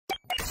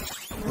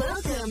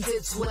Welcome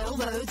to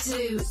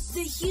 1202,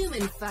 the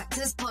Human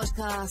Factors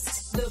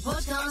Podcast. The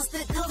podcast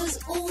that covers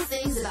all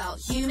things about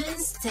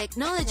humans,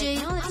 technology,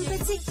 and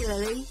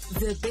particularly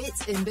the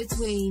bit in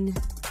between.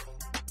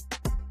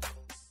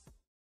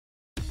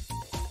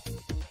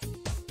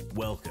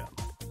 Welcome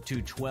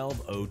to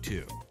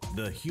 1202,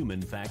 the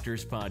Human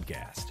Factors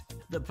Podcast.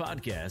 The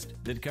podcast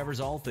that covers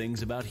all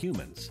things about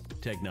humans,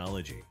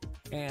 technology,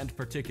 and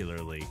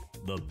particularly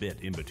the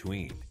bit in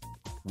between.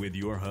 With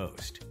your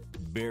host,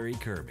 Barry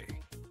Kirby.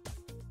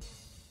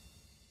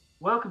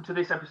 Welcome to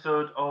this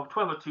episode of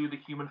 1202, the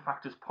Human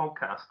Factors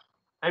Podcast.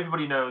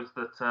 Everybody knows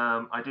that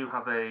I do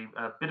have a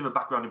bit of a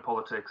background in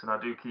politics, and I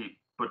do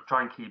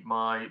try and keep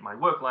my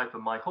work life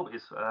and my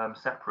hobbies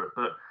separate.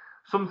 But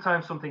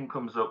sometimes something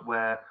comes up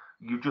where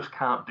you just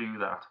can't do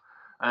that.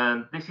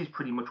 And this is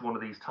pretty much one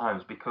of these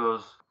times,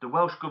 because the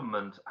Welsh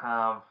Government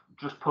have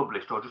just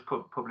published,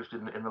 published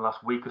in the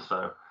last week or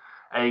so,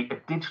 a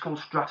digital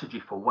strategy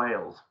for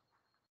Wales.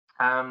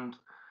 And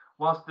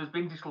whilst there's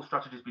been digital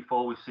strategies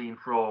before, we've seen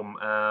from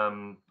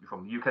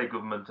the UK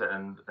government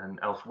and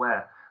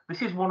elsewhere,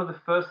 this is one of the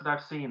first that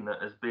I've seen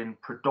that has been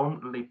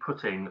predominantly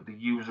putting the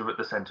user at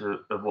the centre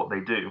of what they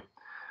do.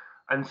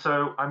 And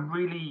so I'm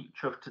really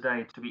chuffed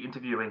today to be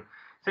interviewing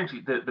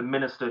essentially the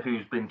minister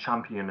who's been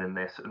championing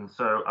this. And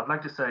so I'd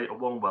like to say a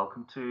warm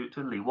welcome to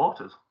Lee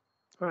Waters.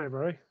 Hi,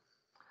 Barry.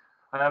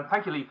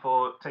 Thank you, Lee,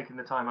 for taking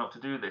the time out to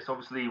do this.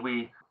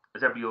 Obviously,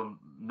 as everyone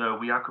know,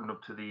 we are coming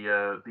up to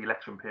the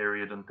election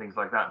period and things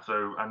like that.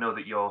 So I know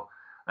that you're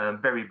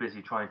very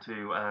busy trying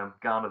to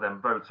garner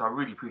them votes. So I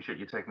really appreciate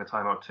you taking the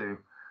time out to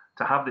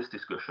have this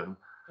discussion.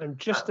 I'm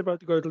just about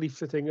to go to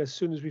leafleting as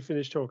soon as we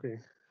finish talking.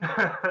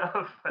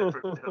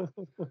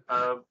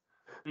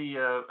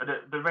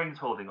 The rain's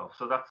holding off,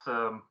 so that's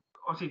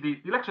obviously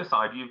the election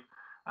side.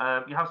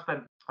 You have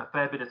spent a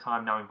fair bit of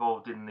time now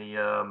involved in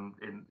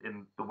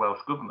the Welsh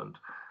Government.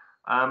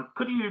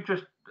 Could you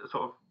just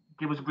sort of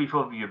give us a brief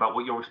overview about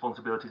what your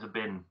responsibilities have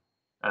been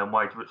and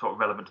why it's sort of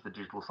relevant to the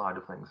digital side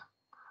of things?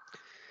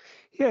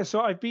 Yeah, so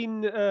I've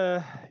been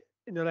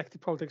in elected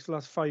politics the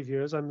last 5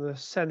 years. I'm the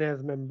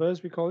Senedd member,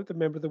 as we call it, the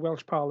member of the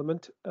Welsh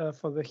Parliament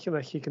for the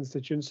Llanelli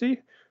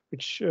constituency,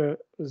 which,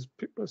 as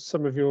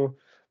some of your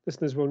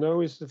listeners will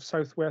know, is of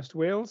southwest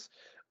Wales.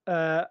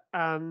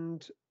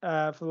 And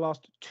for the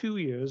last 2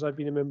 years, I've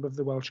been a member of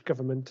the Welsh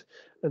Government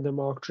under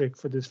Mark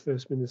Drakeford as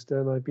First Minister,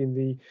 and I've been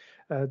the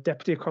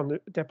Deputy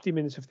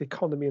Minister for the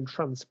Economy and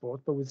Transport,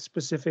 but with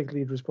specific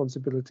lead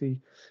responsibility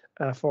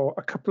for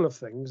a couple of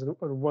things, and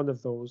one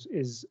of those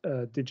is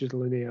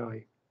digital and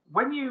AI.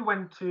 When you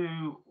went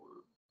to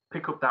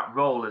pick up that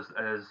role as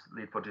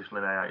lead for digital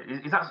and AI,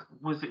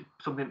 was it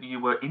something that you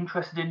were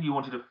interested in, you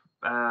wanted to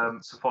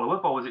follow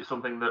up, or was it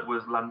something that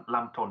was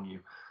lamped on you?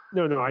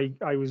 No,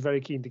 I was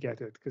very keen to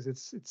get it because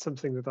it's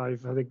something that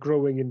I've had a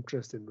growing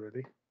interest in,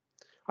 really.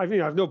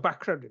 I've no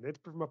background in it,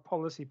 but from a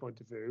policy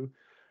point of view,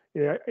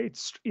 it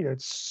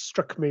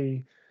struck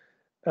me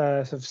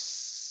sort of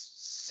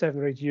 7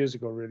 or 8 years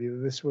ago, really,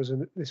 that this was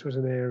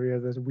an area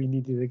that we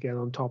needed to get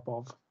on top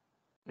of.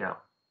 Yeah,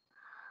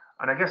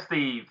 and I guess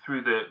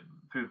through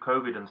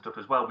COVID and stuff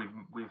as well,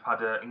 we've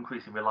had an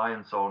increasing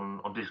reliance on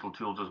digital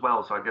tools as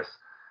well. So I guess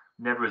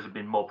never has it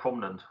been more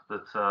prominent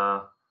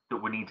that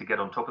we need to get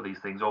on top of these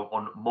things, or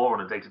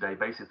on a day-to-day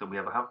basis than we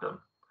ever have done.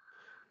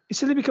 It's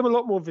certainly become a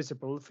lot more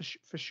visible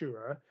for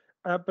sure,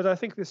 but I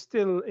think there's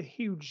still a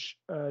huge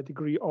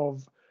degree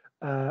of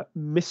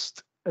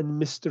mist and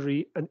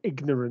mystery and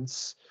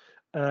ignorance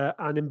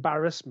and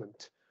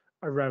embarrassment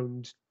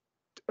around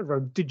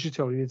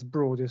digital in its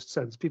broadest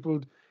sense.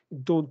 People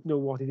don't know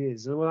what it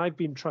is, and what I've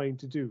been trying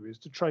to do is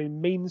to try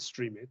and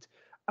mainstream it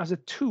as a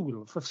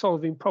tool for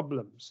solving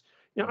problems.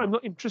 I'm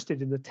not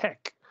interested in the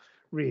tech.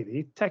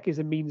 Really, tech is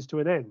a means to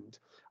an end.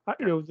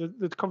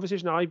 The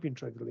conversation I've been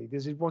trying to lead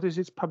is what is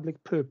its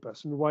public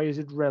purpose and why is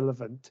it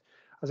relevant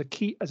as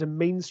a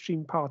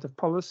mainstream part of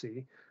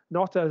policy,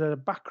 not as a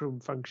backroom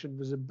function,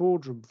 but as a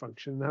boardroom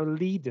function. And how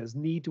leaders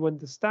need to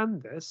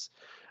understand this,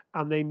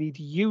 and they need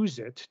to use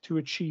it to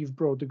achieve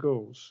broader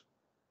goals.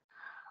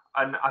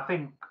 And I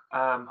think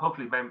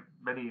hopefully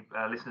many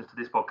listeners to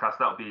this podcast,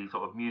 that'll be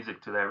sort of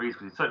music to their ears,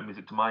 because it's certainly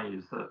music to my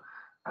ears, that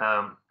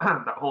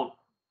that whole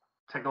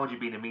technology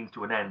being a means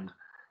to an end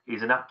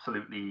is an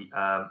absolutely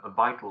a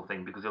vital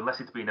thing, because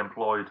unless it's being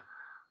employed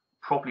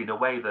properly in a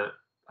way that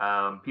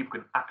people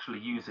can actually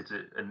use it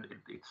and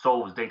it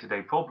solves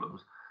day-to-day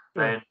problems,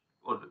 then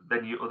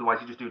otherwise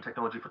you're just doing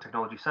technology for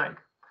technology's sake.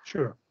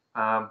 Sure.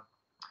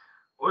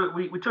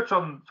 We touched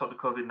on sort of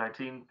the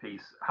COVID-19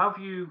 piece. How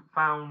have you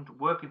found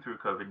working through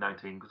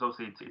COVID-19? Because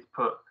obviously it's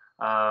put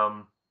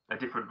a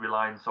different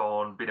reliance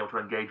on being able to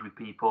engage with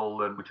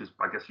people, and which is,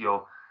 I guess,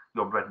 your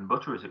bread and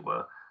butter, as it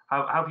were.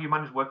 How have you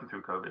managed working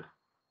through COVID?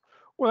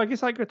 Well, I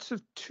guess I got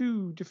sort of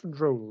two different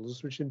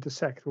roles which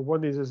intersect. Well,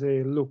 one is as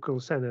a local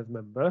Senedd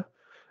member,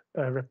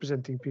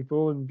 representing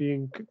people and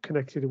being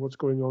connected to what's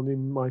going on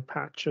in my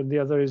patch, and the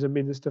other is a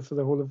minister for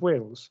the whole of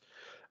Wales.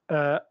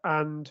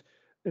 And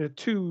the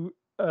two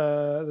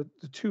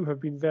have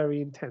been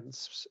very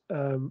intense,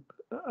 and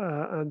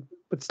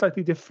but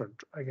slightly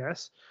different, I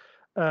guess.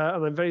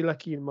 And I'm very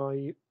lucky in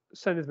my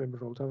Senate member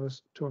role to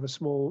have a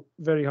small,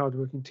 very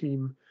hardworking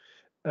team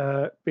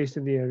based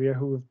in the area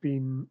who have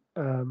been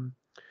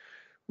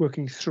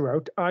working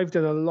throughout. I've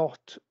done a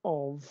lot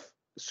of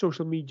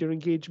social media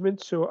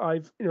engagement, so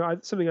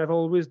something I've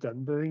always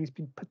done, but I think it's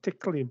been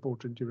particularly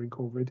important during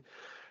COVID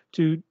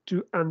to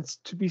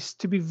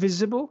be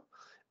visible,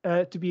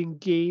 to be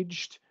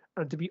engaged,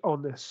 and to be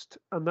honest,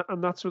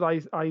 and that's what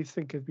I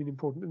think has been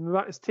important, and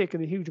that has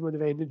taken a huge amount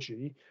of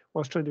energy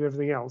whilst trying to do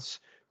everything else.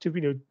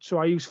 So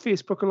I use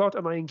Facebook a lot,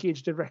 and I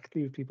engage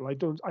directly with people.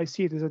 I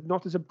see it as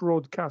not as a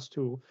broadcast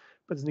tool,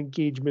 but as an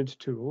engagement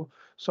tool.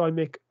 So I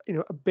make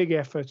a big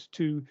effort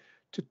to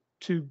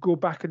go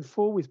back and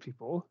forth with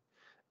people,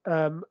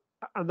 and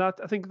that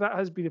I think that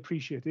has been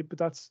appreciated. But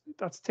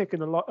that's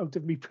taken a lot out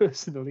of me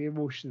personally,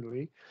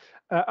 emotionally,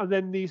 and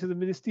then the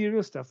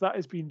ministerial stuff that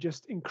has been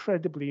just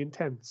incredibly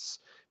intense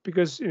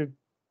because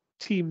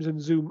Teams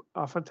and Zoom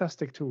are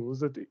fantastic tools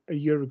that a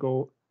year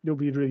ago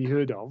nobody had really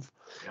heard of.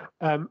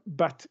 Yeah.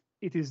 But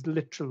it is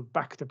literal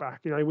back to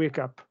back. I wake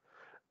up,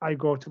 I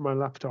go to my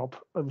laptop,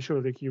 I'm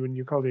sure like you and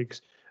your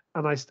colleagues,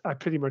 and I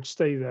pretty much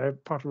stay there,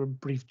 apart from a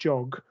brief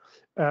jog,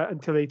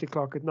 until 8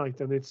 o'clock at night,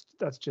 and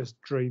that's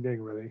just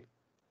draining, really.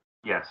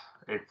 Yes,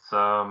 it's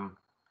I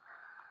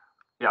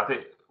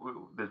think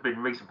there's been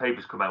recent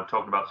papers come out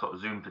talking about sort of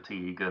Zoom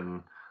fatigue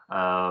and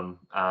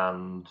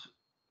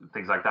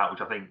things like that,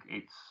 which I think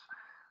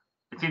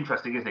it's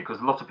interesting, isn't it?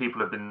 Because lots of people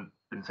have been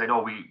saying,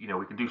 oh, we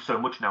can do so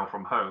much now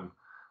from home.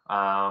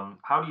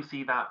 How do you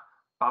see that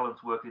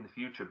balance working in the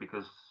future?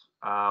 Because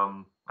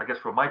I guess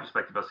from my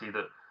perspective, I see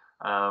that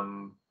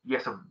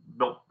yes,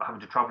 not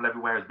having to travel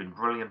everywhere has been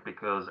brilliant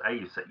because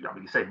you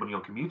save money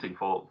on commuting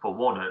for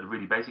one at a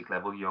really basic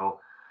level. You're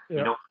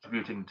not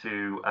contributing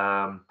to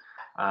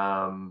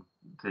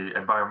the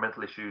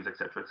environmental issues,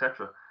 etc.,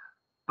 etc.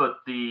 But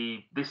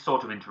this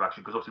sort of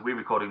interaction, because obviously we're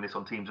recording this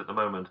on Teams at the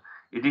moment,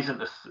 it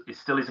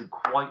still isn't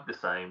quite the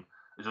same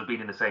as us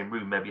being in the same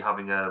room, maybe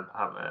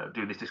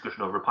doing this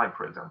discussion over a pipe,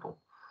 for example.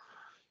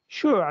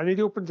 Sure, and it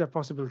opens up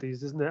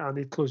possibilities, doesn't it? And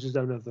it closes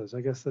down others.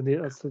 I guess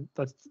that's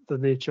the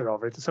nature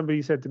of it.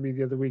 Somebody said to me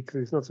the other week that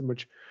it's not so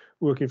much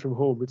working from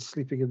home; it's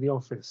sleeping in the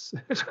office.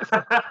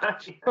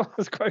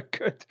 That's quite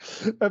good.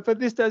 But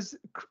this does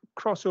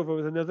cross over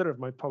with another of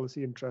my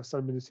policy interests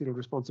and ministerial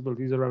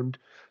responsibilities around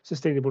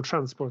sustainable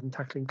transport and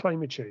tackling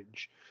climate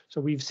change. So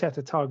we've set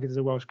a target as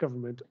a Welsh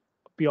Government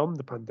beyond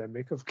the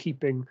pandemic of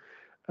keeping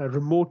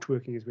remote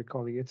working, as we're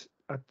calling it,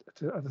 at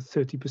a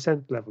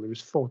 30% level. It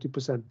was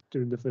 40%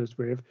 during the first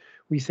wave.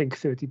 We think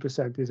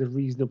 30% is a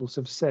reasonable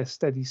success,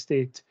 steady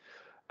state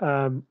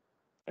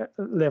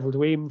level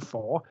to aim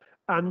for,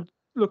 and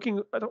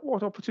looking at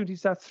what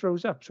opportunities that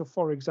throws up. So,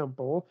 for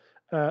example,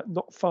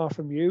 not far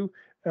from you,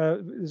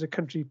 there's a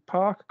country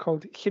park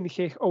called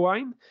Llynllech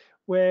Owain,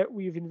 where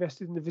we've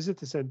invested in the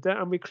visitor centre,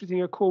 and we're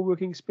creating a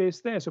co-working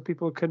space there, so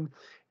people can,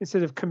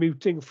 instead of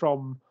commuting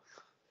from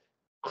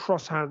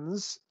Cross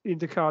Hands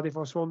into Cardiff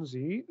or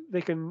Swansea,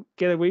 they can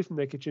get away from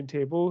their kitchen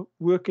table,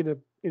 work in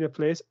a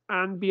place,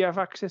 and have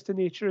access to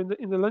nature in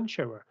the lunch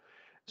hour.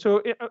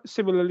 So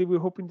similarly, we're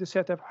hoping to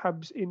set up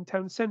hubs in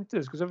town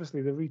centres, because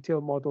obviously the retail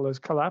model has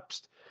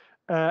collapsed.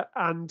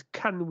 And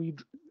can we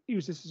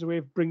use this as a way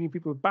of bringing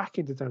people back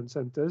into town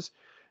centres,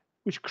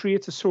 which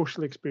creates a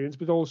social experience,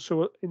 but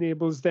also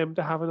enables them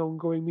to have an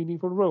ongoing,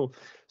 meaningful role.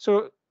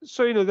 So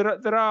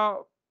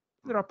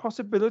there are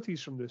possibilities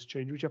from this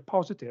change which are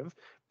positive,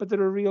 but there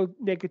are real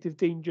negative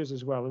dangers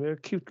as well. And we're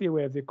acutely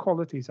aware of the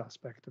equalities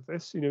aspect of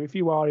this. If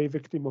you are a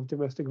victim of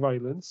domestic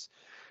violence,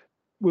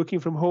 working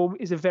from home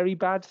is a very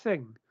bad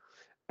thing.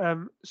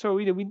 So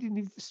we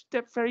need to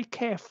step very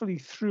carefully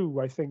through,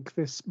 I think,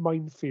 this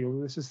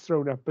minefield this is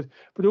thrown up.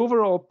 But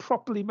overall,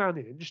 properly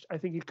managed, I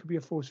think it could be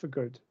a force for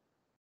good.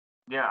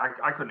 Yeah,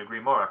 I couldn't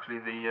agree more. Actually,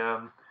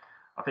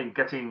 I think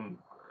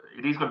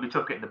it is going to be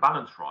tough getting the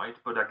balance right,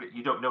 but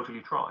you don't know till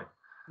you try.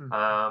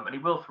 And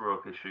it will throw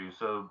up issues.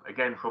 So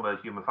again, from a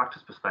human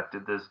factors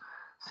perspective, there's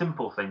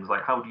simple things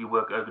like how do you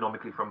work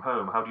ergonomically from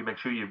home? How do you make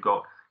sure you've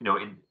got,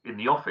 in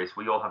the office,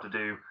 we all have to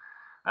do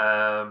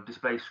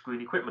display screen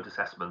equipment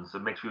assessments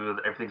and make sure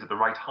that everything's at the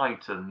right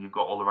height and you've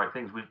got all the right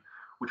things,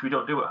 which we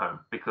don't do at home,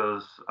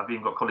 because I've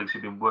even got colleagues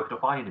who've been working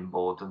off ironing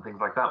boards and things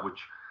like that, which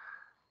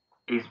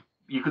is,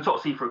 you could sort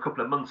of see for a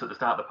couple of months at the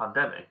start of the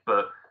pandemic,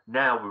 but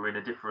now we're in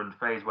a different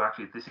phase where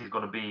actually this is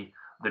going to be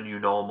the new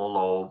normal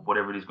or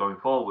whatever it is going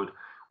forward.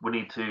 We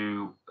need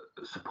to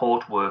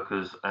support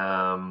workers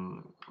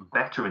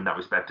better in that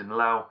respect and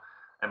allow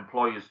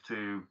employers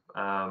to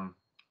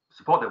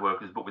support their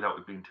workers, but without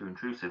it being too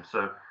intrusive.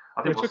 So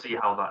I think we'll see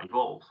how that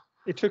evolves.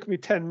 It took me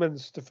 10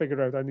 months to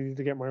figure out I needed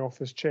to get my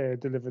office chair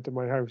delivered to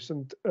my house.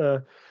 And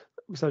so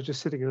I was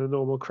just sitting in a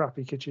normal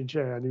crappy kitchen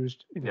chair, and it was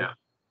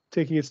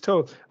taking its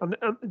toll. And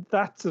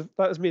that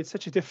has made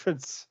such a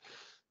difference.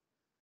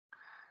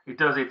 It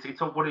does. It's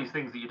one of these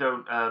things that you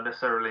don't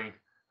necessarily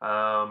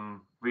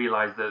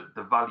realize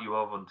the value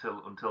of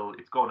until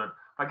it's gone. And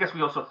I guess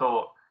we also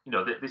thought,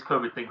 this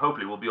COVID thing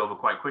hopefully will be over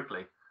quite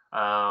quickly,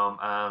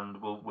 and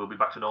we'll be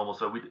back to normal.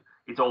 So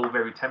it's all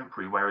very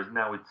temporary, whereas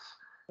now it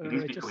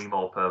is becoming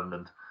more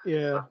permanent.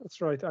 Yeah,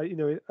 that's right.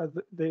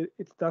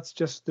 That's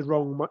just the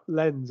wrong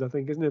lens, I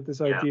think, isn't it?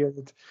 This idea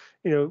that,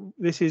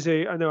 this is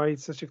I know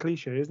it's such a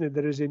cliche, isn't it?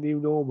 There is a new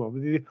normal.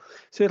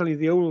 Certainly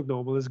the old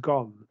normal is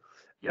gone.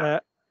 Yeah.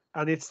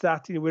 And it's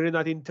that, we're in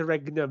that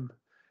interregnum,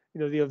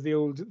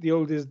 the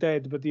old is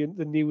dead, but the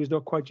new is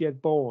not quite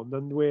yet born.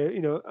 And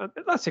and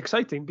that's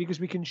exciting because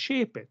we can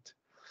shape it.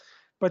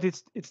 But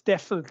it's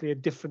definitely a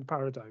different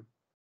paradigm.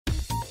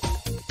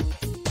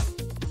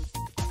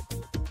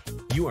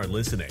 You are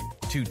listening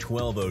to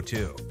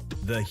 1202,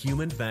 the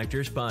Human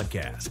Factors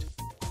Podcast.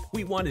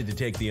 We wanted to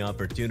take the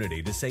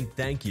opportunity to say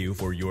thank you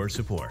for your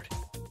support.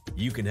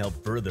 You can help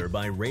further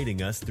by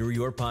rating us through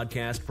your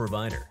podcast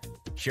provider,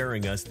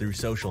 sharing us through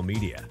social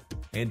media,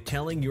 and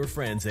telling your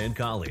friends and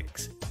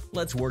colleagues.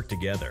 Let's work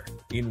together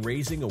in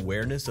raising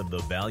awareness of the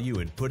value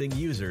in putting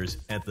users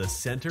at the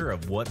center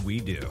of what we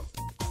do.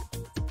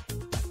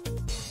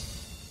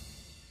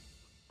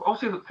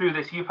 Also, through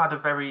this, you've had a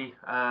very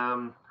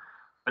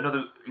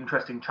another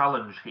interesting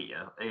challenge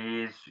here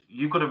is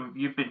you've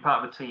been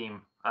part of a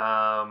team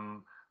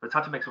that's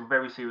had to make some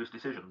very serious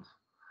decisions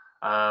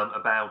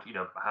about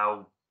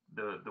how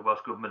the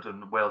Welsh Government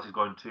and Wales is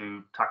going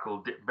to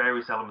tackle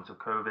various elements of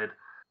COVID.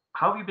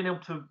 How have you been able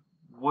to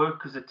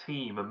work as a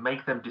team and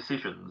make them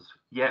decisions,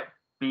 yet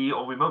be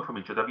on remote from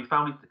each other? Have you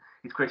found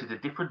it's created a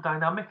different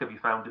dynamic? Have you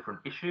found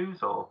different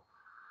issues, or?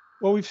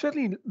 Well, we've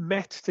certainly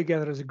met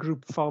together as a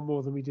group far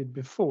more than we did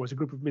before, as a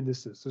group of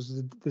ministers.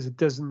 There's a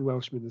dozen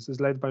Welsh ministers,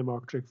 led by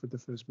Mark Drakeford, the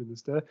First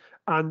Minister.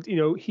 And,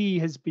 he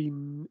has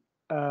been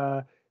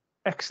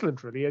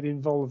excellent, really, at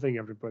involving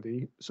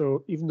everybody.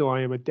 So even though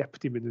I am a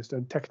deputy minister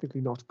and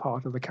technically not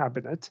part of the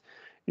cabinet,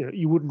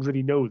 you wouldn't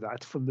really know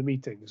that from the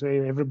meetings. So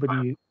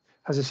everybody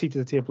has a seat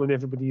at the table and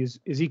everybody is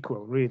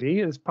equal,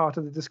 really, as part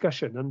of the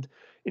discussion. And,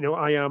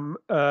 I am,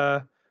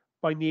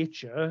 by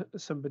nature,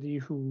 somebody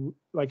who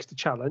likes to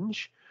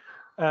challenge.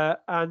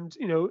 And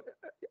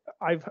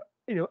I've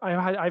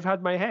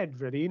had my head,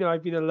 really.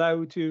 I've been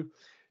allowed to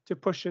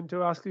push and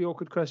to ask the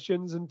awkward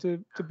questions and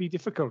to be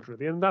difficult,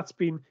 really, and that's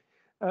been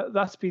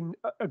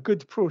a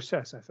good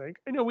process, I think.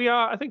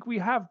 I think we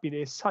have been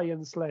a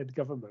science-led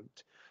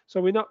government,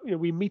 so we're not.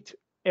 We meet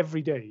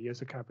every day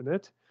as a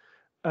cabinet,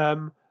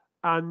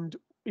 and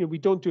we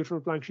don't do it from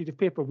a blank sheet of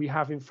paper. We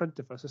have in front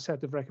of us a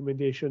set of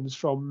recommendations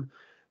from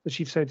the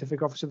Chief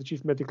Scientific Officer, the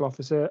Chief Medical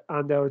Officer,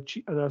 and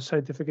our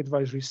Scientific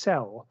Advisory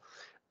Cell,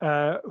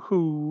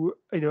 who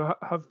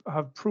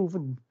have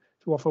proven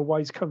to offer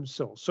wise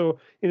counsel. So,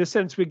 in a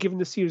sense, we're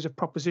given a series of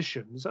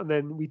propositions, and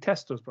then we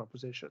test those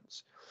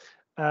propositions.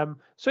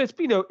 So it's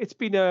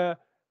been a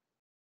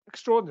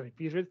extraordinary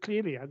period,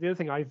 clearly. And the other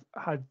thing I've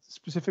had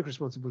specific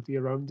responsibility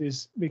around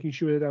is making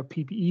sure that our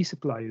PPE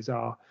supplies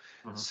are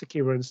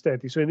secure and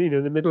steady. So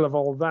in the middle of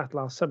all that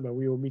last summer, I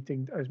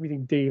was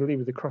meeting daily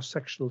with a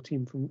cross-sectional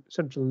team from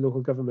central and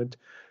local government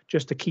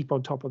just to keep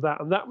on top of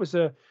that. And that was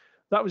a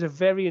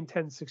very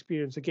intense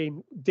experience.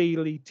 Again,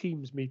 daily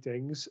Teams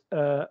meetings,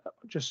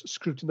 just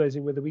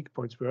scrutinizing where the weak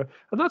points were.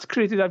 And that's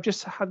created, I've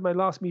just had my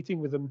last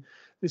meeting with them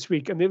this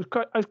week, and I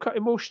was quite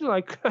emotional.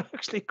 I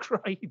actually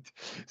cried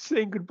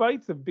saying goodbye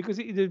to them, because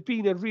it had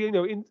been a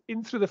real,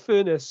 in through the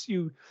furnace,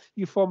 you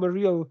form a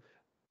real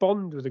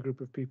bond with a group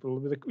of people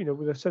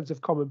with a sense of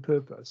common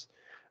purpose.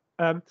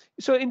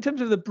 So in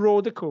terms of the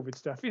broader COVID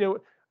stuff,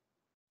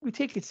 we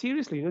take it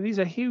seriously. These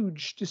are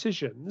huge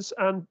decisions,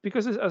 and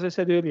because, as I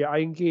said earlier, I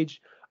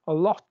engage a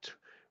lot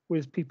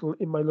with people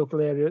in my local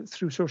area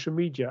through social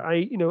media.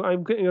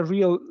 I'm getting a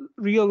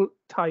real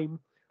time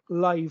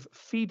live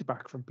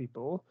feedback from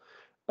people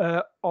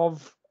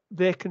of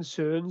their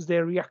concerns,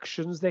 their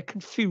reactions, their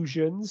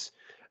confusions,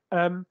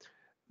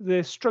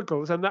 their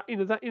struggles, and that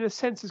in a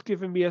sense has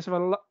given me a sort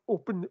of an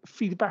open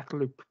feedback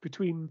loop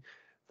between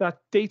that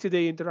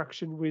day-to-day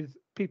interaction with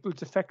people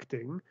it's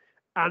affecting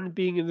and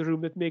being in the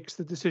room that makes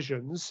the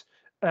decisions.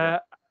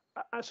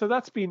 So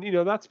that's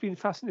been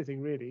fascinating,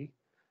 really,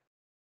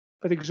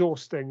 but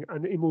exhausting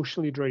and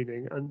emotionally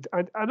draining,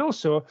 and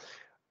also,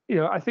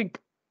 I think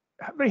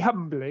very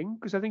humbling,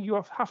 because I think you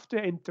have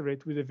to enter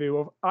it with a view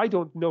of, I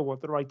don't know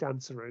what the right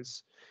answer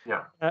is.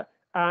 Yeah.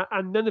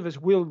 And none of us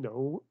will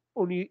know.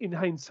 Only in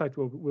hindsight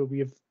will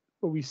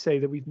we say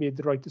that we've made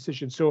the right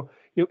decision. So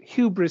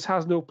hubris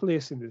has no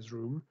place in this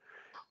room.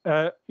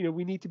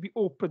 We need to be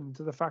open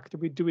to the fact that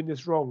we're doing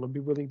this wrong and be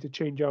willing to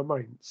change our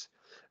minds,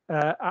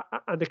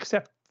 and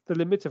accept the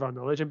limit of our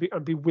knowledge,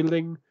 and be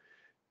willing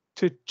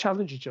to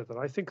challenge each other.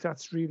 I think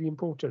that's really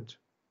important.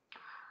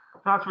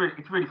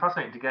 It's really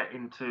fascinating to get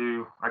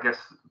into, I guess,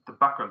 the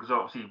background, because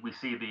obviously we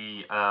see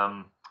the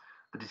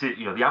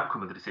decision, the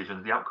outcome of the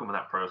decisions, the outcome of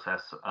that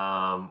process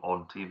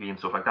on TV and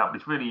stuff like that. But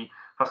it's really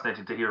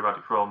fascinating to hear about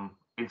it from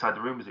inside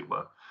the room, as it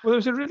were. Well, there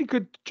was a really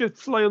good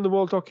fly on the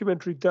wall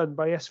documentary done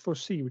by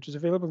S4C, which is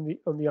available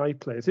on the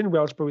iPlayer. It's in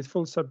Welsh, but with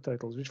full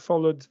subtitles, which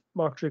followed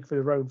Mark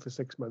Drakeford around for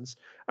 6 months.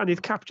 And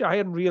it captured, I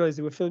hadn't realized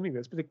they were filming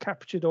this, but it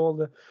captured all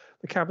the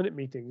cabinet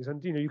meetings.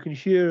 And, you can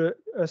hear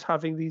us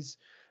having these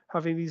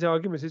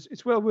arguments.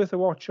 It's well worth a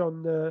watch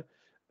on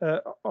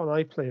on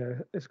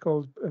iPlayer. It's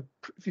called,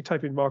 if you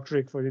type in Mark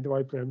Drakeford into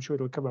iPlayer, I'm sure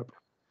it'll come up.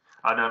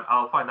 And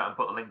I'll find that and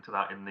put a link to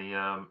that in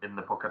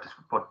the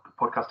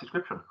podcast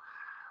description.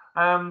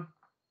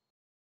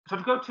 So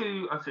to go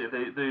to, I'd say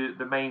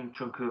the main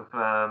chunk of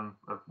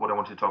what I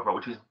wanted to talk about,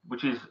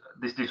 which is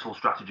this digital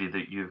strategy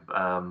that you've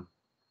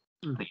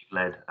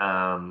led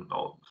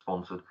or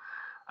sponsored.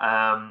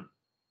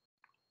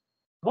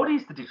 What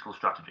is the digital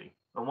strategy,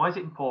 and why is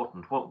it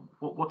important? What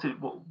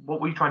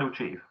were you trying to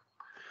achieve?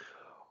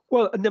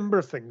 Well, a number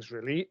of things,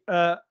 really.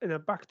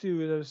 Back to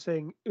what I was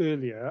saying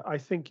earlier, I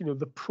think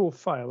the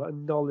profile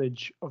and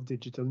knowledge of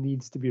digital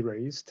needs to be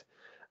raised,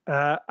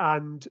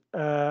 and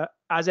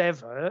as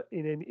ever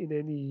in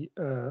any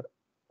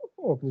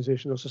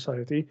organisation or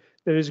society,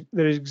 there is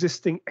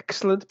existing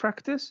excellent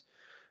practice,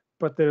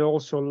 but there are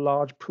also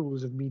large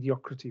pools of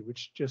mediocrity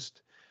which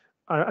just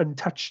are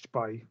untouched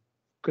by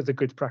because of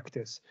good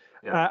practice.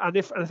 Yeah. And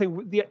I think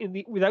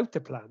without the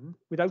plan,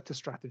 without the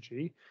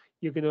strategy,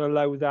 you're going to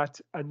allow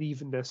that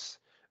unevenness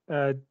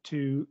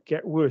to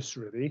get worse,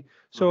 really.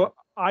 So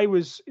I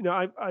was,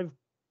 I've,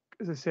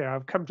 as I say,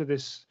 I've come to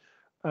this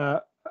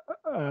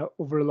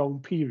over a long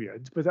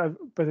period, but I've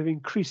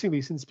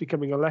increasingly, since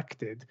becoming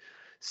elected,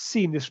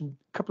 seen this from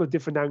a couple of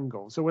different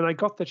angles. So when I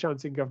got the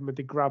chance in government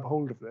to grab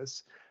hold of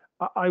this,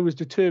 I was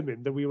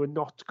determined that we were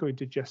not going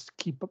to just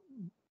keep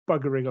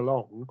buggering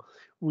along.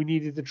 We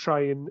needed to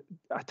try and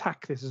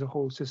attack this as a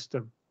whole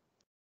system.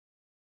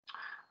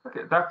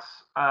 Okay, that's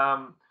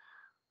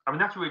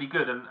that's really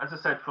good. And as I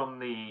said from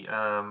the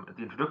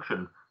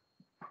introduction,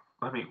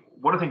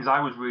 one of the things I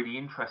was really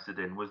interested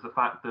in was the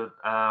fact that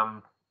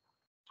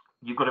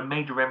you've got a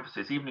major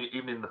emphasis, even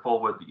in the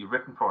foreword that you've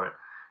written for it,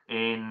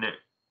 in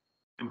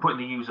putting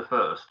the user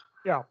first.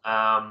 Yeah.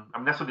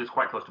 That's something that's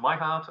quite close to my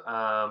heart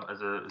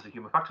as a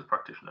human factors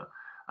practitioner.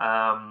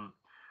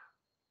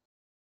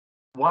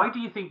 Why do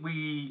you think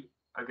we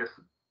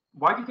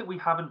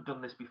haven't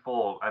done this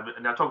before?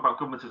 And I talk about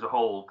governments as a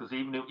whole, because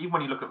even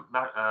when you look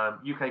at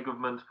UK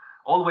government,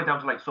 all the way down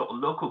to like sort of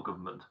local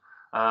government,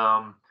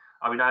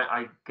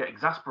 I get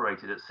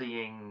exasperated at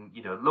seeing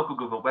local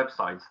government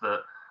websites that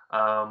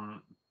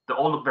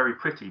all look very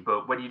pretty,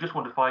 but when you just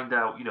want to find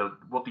out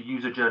what the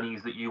user journey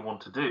is that you want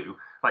to do,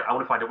 like I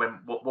want to find out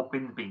what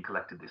bin's being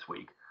collected this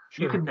week,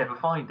 sure. You can never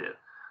find it.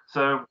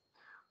 So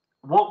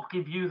what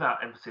give you that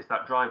emphasis,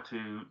 that drive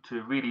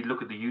to really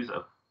look at the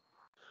user?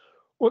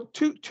 Well,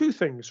 two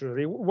things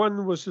really.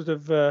 One was sort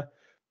of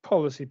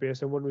policy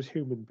based, and one was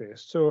human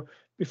based. So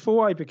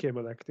before I became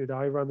elected,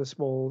 I ran a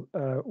small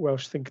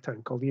Welsh think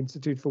tank called the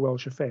Institute for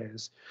Welsh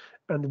Affairs,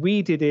 and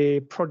we did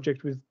a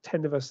project with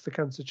 10 of us, the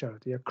cancer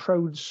charity, a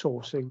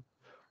crowdsourcing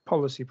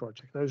policy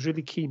project. And I was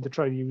really keen to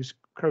try and use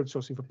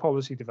crowdsourcing for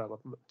policy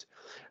development,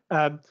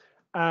 and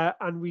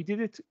we did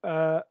it.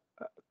 It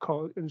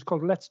was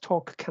called Let's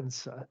Talk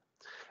Cancer.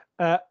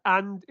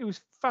 And it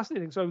was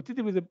fascinating. So we did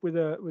it with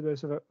a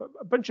sort of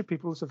a bunch of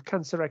people, sort of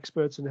cancer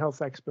experts and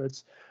health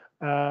experts,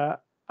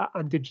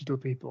 and digital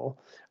people.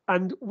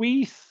 And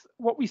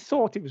what we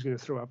thought it was going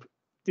to throw up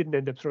didn't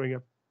end up throwing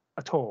up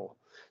at all.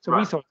 So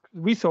right.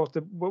 we thought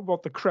that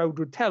what the crowd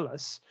would tell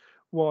us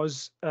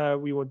was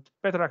we want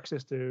better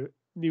access to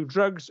new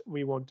drugs.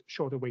 We want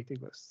shorter waiting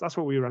lists. That's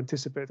what we were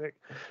anticipating.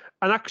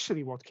 And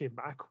actually, what came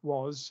back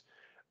was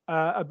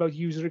about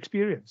user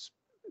experience.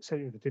 So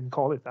they didn't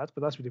call it that,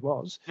 but that's what it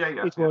was.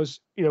 It was,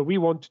 we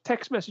want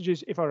text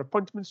messages if our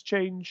appointments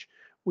change.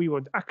 We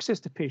want access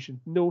to patient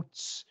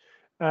notes.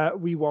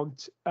 We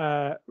want,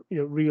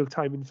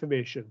 real-time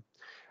information.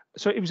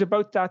 So it was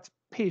about that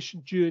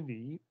patient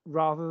journey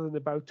rather than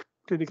about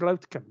clinical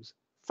outcomes,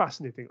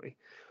 fascinatingly.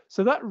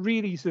 So that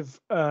really sort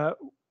of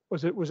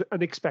was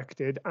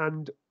unexpected,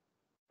 and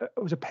it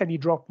was a penny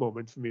drop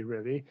moment for me,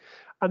 really.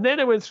 And then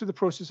I went through the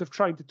process of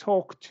trying to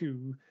talk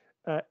to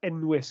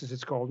NWIS, as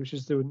it's called, which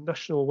is the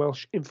National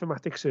Welsh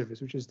Informatics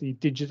Service, which is the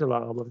digital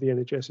arm of the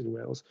NHS in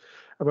Wales,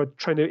 about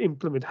trying to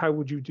implement how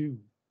would you do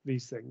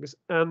these things.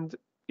 And,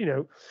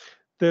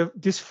 the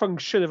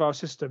dysfunction of our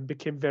system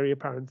became very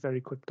apparent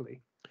very quickly.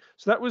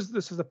 So that was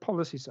the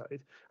policy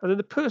side. And then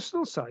the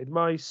personal side,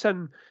 my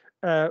son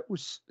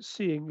was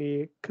seeing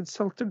a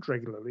consultant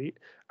regularly,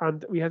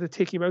 and we had to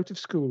take him out of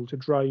school to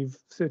drive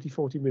 30,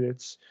 40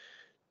 minutes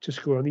to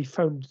school, and he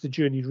found the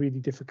journey really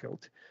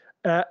difficult.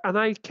 And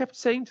I kept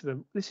saying to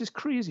them, this is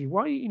crazy.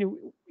 Why,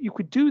 you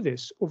could do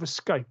this over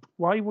Skype.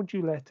 Why won't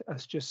you let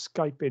us just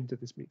Skype into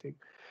this meeting?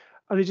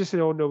 And they just said,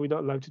 oh, no, we're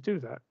not allowed to do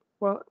that.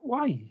 Well,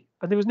 why?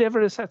 And there was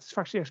never a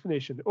satisfactory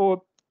explanation.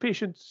 Or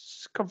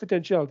patient's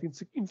confidentiality and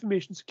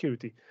information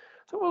security.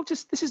 So, well,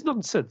 this is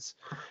nonsense.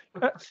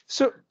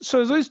 So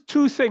those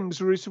two things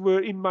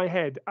were in my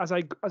head as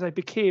I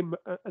became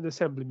an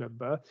assembly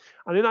member.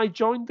 And then I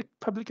joined the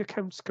Public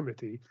Accounts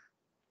Committee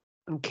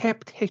and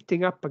kept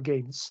hitting up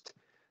against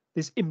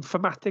this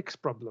informatics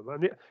problem.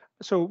 And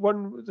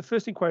the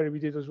first inquiry we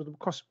did was with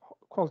the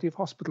quality of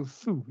hospital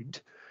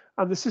food.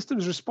 And the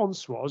system's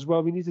response was,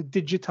 well, we need to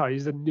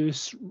digitize the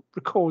nurse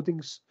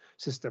recordings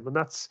system, and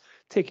that's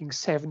taking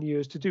 7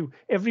 years to do.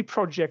 Every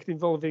project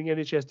involving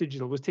NHS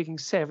Digital was taking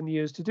 7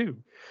 years to do.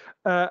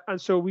 And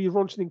so we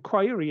launched an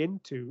inquiry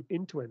into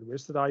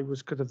NWIS that I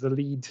was kind of the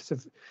lead sort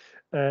of,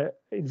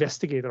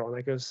 investigator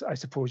on, I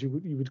suppose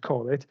you would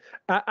call it,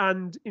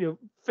 and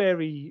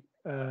very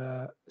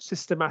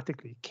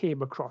systematically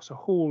came across a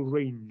whole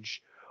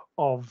range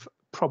of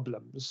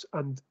problems,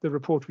 and the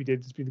report we did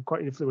has been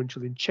quite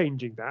influential in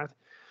changing that.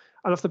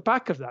 And off the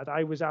back of that,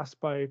 I was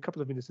asked by a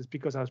couple of ministers,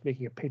 because I was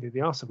making a pain in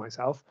the arse of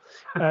myself,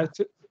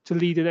 to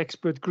lead an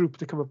expert group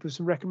to come up with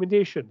some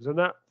recommendations. And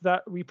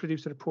that we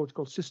produced a report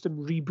called System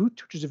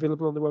Reboot, which is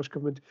available on the Welsh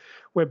Government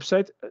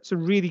website.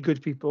 Some really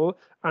good people,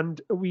 and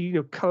we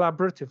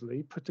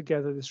collaboratively put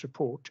together this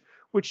report,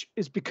 which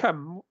has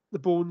become the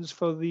bones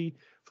for the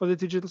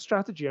digital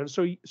strategy. And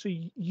so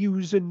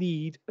user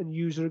need and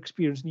user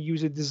experience and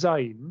user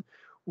design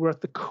were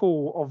at the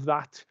core of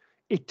that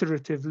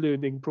iterative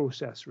learning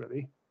process,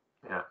 really.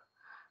 Yeah,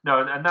 no,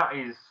 and that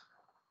is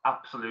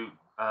absolute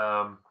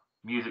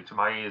music to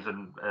my ears,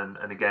 and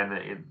again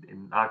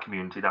in our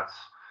community, that's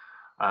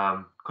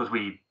because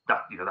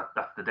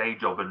that's the day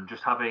job, and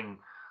just having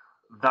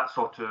that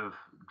sort of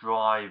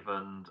drive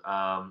and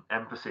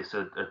emphasis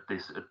at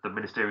the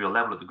ministerial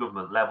level, at the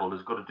government level,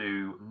 has got to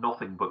do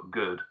nothing but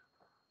good.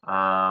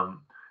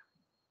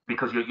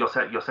 Because you're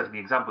setting the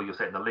example, you're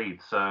setting the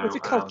lead. So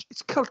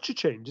it's culture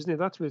change, isn't it?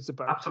 That's what it's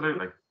about.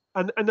 Absolutely.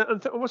 And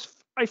what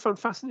I found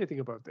fascinating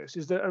about this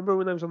is that I remember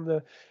when I was on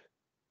the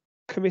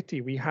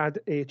committee, we had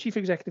a chief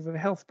executive of a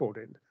health board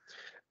in,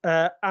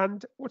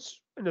 and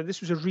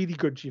this was a really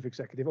good chief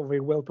executive of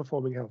a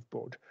well-performing health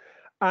board.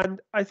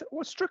 And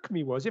what struck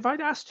me was, if I'd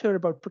asked her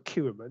about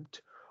procurement,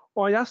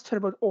 or I'd asked her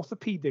about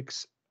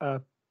orthopedics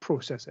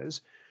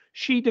processes,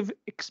 she'd have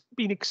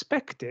been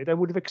expected, and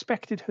would have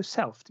expected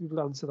herself to be able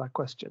to answer that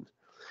question.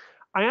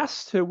 I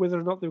asked her whether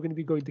or not they were going to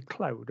be going to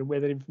cloud and where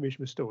that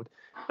information was stored,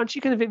 and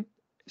she kind of,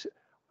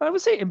 I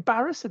would say,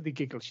 embarrassedly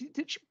giggled.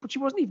 But she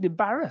wasn't even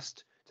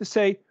embarrassed to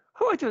say,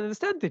 "Oh, I don't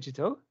understand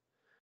digital."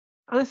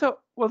 And I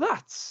thought, well,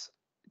 that's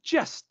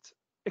just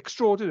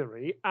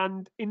extraordinary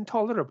and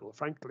intolerable,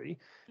 frankly,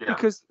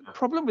 because the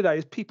problem with that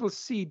is people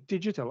see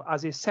digital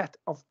as a set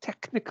of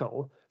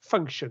technical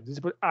functions. It's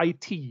about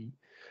IT,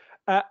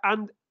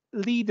 and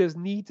leaders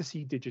need to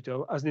see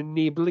digital as an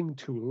enabling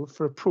tool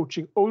for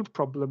approaching old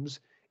problems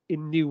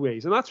in new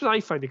ways. And that's what I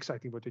find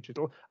exciting about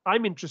digital.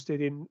 I'm interested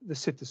in the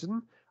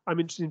citizen. I'm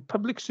interested in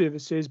public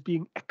services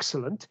being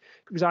excellent,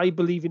 because I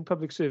believe in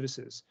public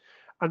services.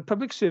 And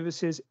public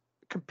services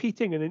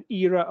competing in an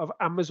era of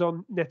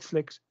Amazon,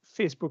 Netflix,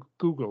 Facebook,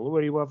 Google,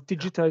 where you have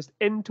digitized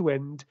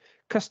end-to-end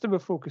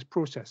customer-focused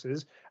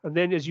processes. And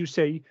then, as you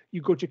say,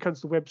 you go to your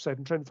council website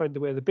and try and find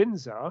where the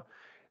bins are.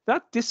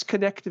 That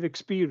disconnected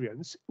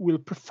experience will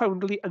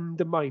profoundly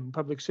undermine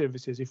public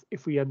services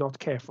if we are not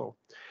careful.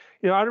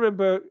 I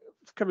remember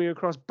coming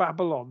across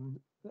Babylon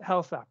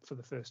Health app for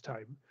the first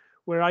time,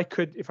 where I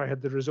could, if I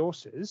had the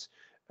resources,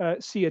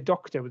 see a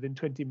doctor within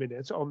 20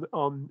 minutes on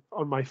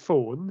my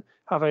phone,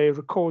 have a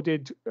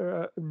recorded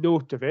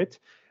note of it,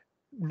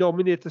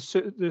 nominate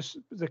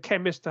the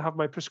chemist to have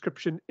my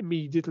prescription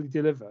immediately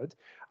delivered.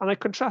 And I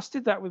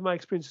contrasted that with my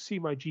experience to see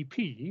my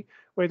GP,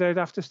 where I'd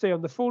have to stay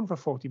on the phone for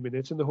 40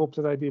 minutes in the hope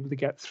that I'd be able to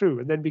get through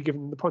and then be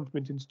given an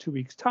appointment in 2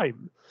 weeks'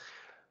 time.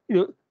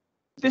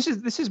 This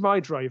is my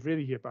drive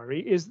really here,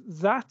 Barry, is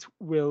that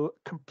will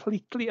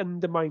completely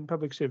undermine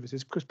public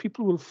services, because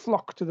people will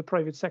flock to the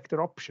private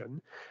sector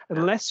option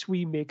unless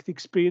we make the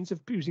experience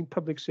of using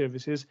public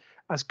services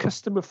as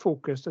customer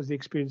focused as the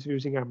experience of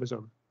using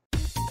Amazon.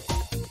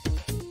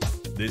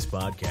 This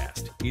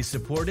podcast is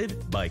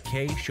supported by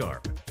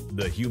K-Sharp,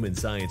 the human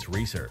science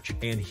research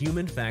and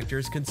human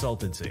factors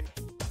consultancy.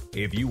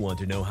 If you want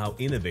to know how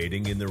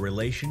innovating in the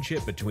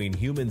relationship between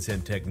humans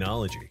and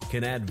technology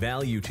can add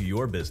value to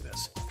your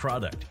business,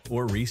 product,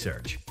 or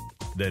research,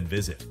 then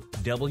visit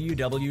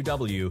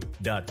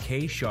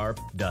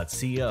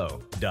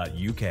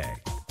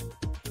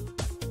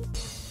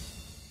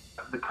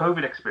www.ksharp.co.uk. The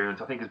COVID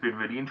experience, I think, has been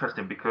really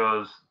interesting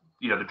because,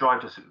 the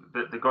drive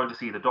they're going to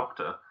see the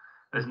doctor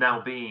has now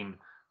been,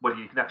 well,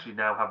 you can actually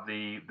now have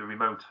the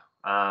remote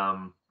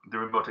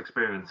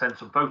experience, send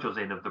some photos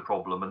in of the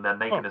problem, and then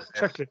they can assess.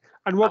 Exactly.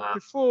 And what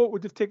before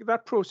would have taken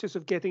that process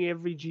of getting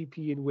every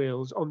GP in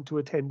Wales onto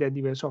Attend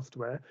Anywhere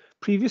software,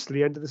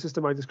 previously under the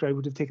system I described,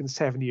 would have taken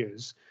 7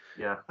 years.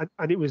 Yeah.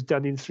 And it was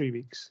done in 3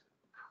 weeks.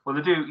 Well,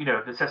 they do,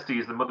 necessity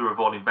is the mother of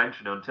all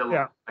invention. Until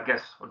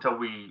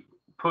we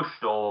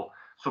pushed or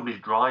somebody's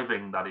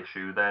driving that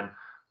issue, then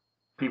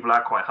people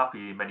are quite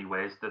happy in many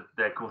ways that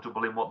they're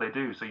comfortable in what they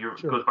do. So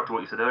it goes back to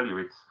what you said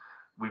earlier.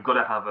 We've got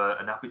to have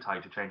an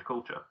appetite to change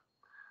culture.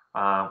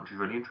 Which is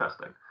really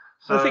interesting.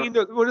 So I think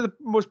one of the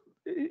most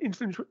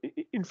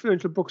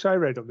influential books I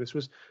read on this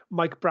was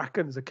Mike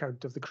Bracken's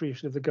account of the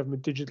creation of the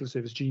Government Digital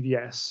Service,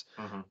 GDS.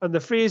 Mm-hmm. And the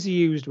phrase he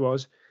used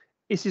was,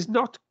 "It is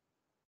not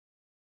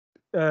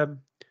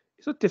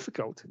it's not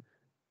difficult,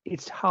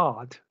 it's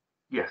hard."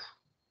 Yes.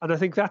 And I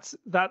think that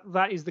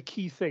is the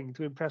key thing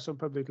to impress on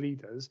public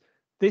leaders.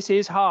 This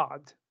is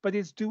hard, but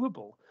it's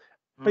doable.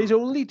 But it's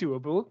only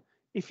doable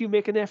if you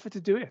make an effort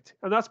to do it.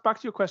 And that's back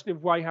to your question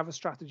of why have a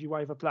strategy,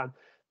 why have a plan.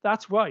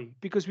 That's why,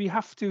 because we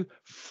have to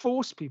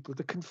force people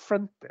to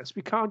confront this.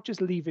 We can't just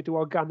leave it to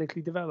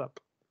organically develop.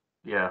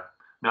 Yeah,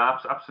 no,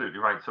 absolutely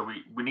right. So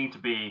we need to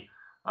be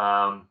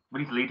we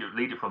need to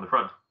lead it from the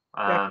front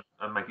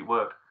and make it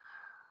work.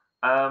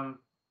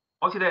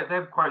 Obviously,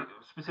 they're quite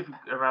specific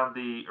around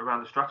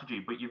the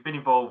strategy, but you've been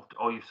involved,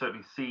 or you've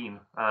certainly seen,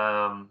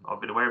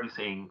 I've been aware of you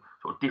seeing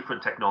sort of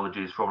different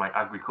technologies from like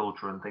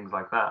agriculture and things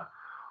like that.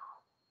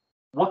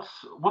 What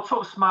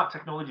sort of smart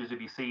technologies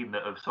have you seen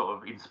that have sort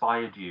of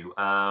inspired you,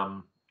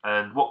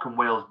 and what can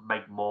Wales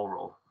make more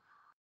of?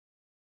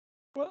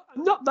 Well,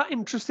 I'm not that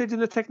interested in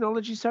the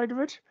technology side of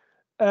it,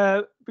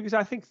 because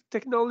I think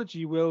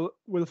technology will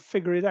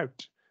figure it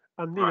out,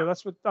 and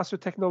that's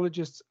what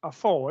technologists are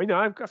for.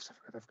 I've got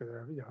a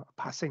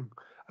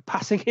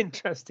passing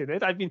interest in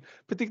it. I've been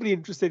particularly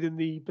interested in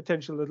the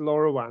potential that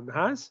LoRaWAN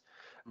has.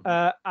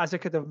 As a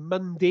kind of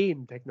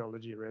mundane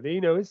technology, really,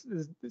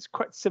 it's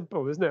quite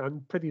simple, isn't it,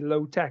 and pretty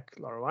low tech,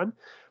 LoRaWAN.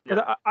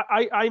 But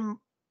I'm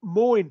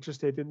more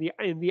interested in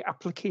the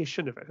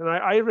application of it. And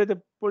I read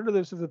one of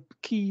the sort of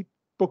key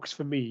books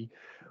for me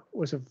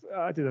was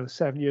I don't know,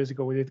 7 years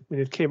ago when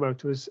it came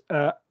out, was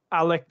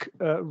Alec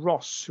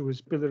Ross, who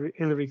was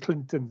Hillary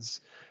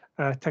Clinton's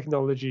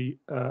technology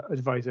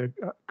advisor,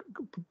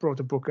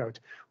 brought a book out,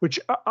 which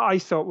I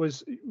thought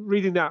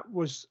reading that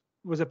was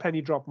a penny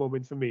drop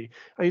moment for me.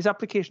 And his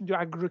application to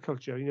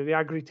agriculture, the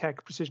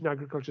agri-tech, precision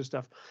agriculture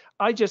stuff,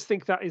 I just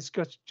think that it's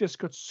just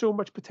got so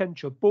much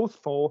potential, both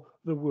for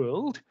the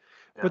world,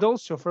 but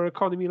also for an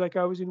economy like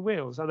ours in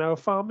Wales and our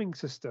farming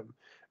system,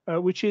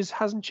 which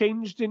hasn't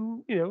changed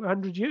in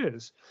 100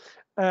 years.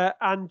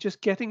 And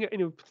just getting it,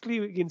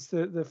 particularly against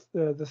the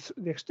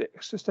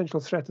existential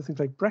threat of things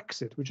like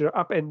Brexit, which are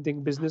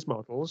upending business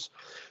models,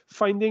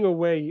 finding a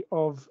way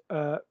of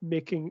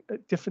making a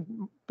different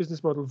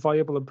business model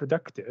viable and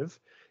productive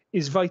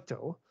is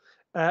vital.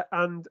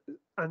 And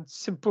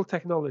simple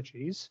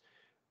technologies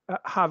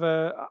have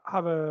a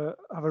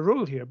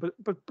role here.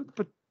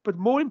 But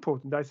more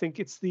important, I think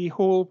it's the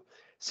whole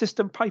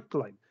system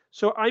pipeline.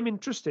 So I'm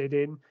interested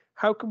in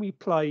how can we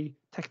apply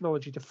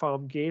technology to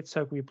farm gates?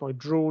 How can we apply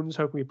drones?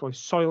 How can we apply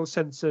soil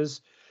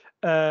sensors?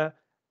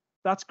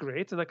 That's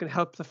great, and that can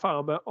help the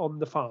farmer on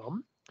the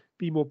farm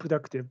be more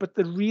productive. But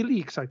the really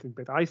exciting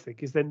bit, I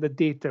think, is then the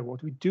data,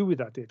 what we do with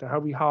that data, how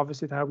we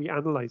harvest it, how we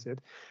analyze it,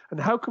 and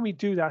how can we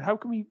do that? How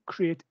can we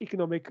create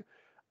economic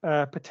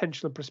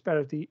potential and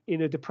prosperity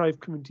in a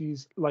deprived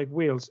communities like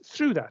Wales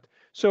through that?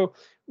 So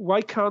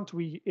why can't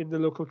we, in the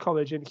local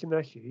college in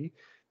Llanelli,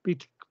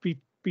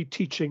 be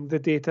teaching the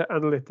data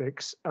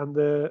analytics and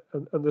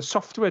the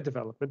software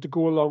development to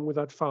go along with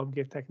that farm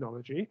gate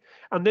technology?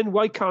 And then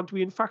why can't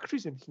we, in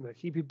factories in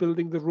Llanelli, be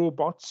building the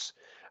robots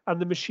and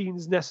the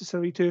machines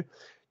necessary to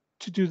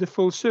do the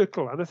full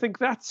circle? And I think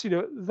that's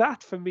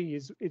that for me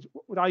is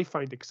what I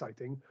find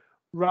exciting,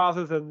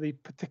 rather than the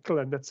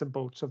particular nuts and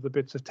bolts of the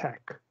bits of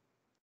tech.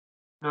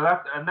 No,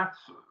 that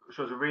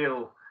shows a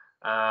real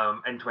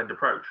end-to-end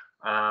approach.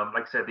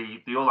 Like I said,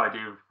 the whole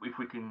idea of if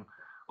we can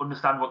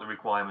understand what the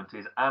requirement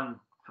is and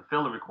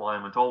fulfill the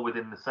requirement all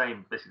within the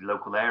same basically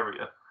local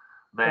area,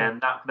 then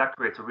that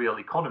creates a real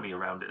economy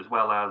around it, as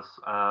well as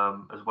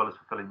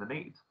fulfilling the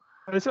needs.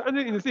 And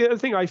the other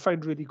thing I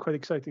find really quite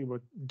exciting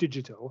about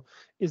digital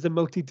is the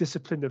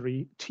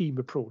multidisciplinary team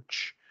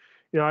approach.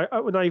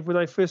 When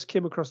I first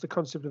came across the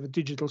concept of a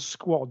digital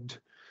squad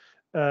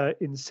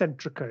in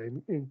Centrica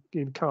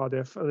in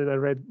Cardiff, and then I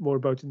read more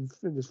about in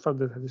this fund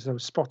that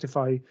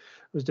Spotify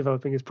was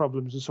developing its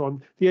problems and so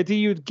on. The idea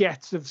you'd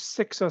get of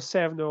 6 or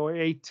 7 or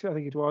 8, I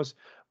think it was,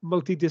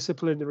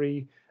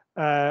 multidisciplinary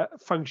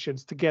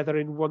functions together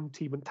in one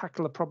team and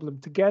tackle a problem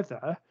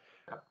together.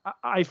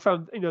 I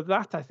found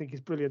that I think is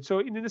brilliant. So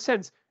in a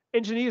sense,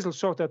 engineers will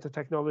sort out the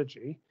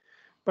technology,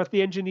 but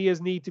the engineers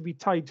need to be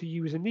tied to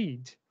user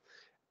need.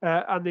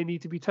 And they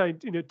need to be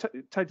tied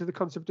to the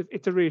concept of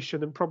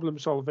iteration and problem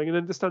solving and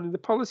understanding the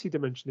policy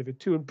dimension of it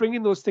too, and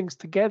bringing those things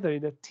together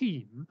in a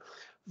team.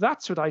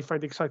 That's what I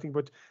find exciting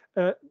about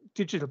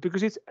digital,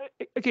 because it's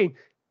again,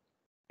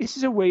 this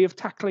is a way of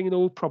tackling an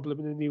old problem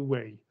in a new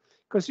way.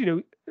 Because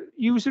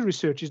user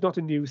research is not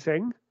a new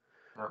thing,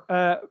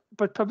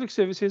 but public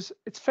services,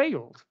 it's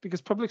failed because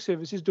public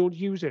services don't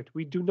use it.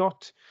 We do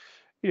not.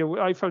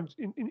 I found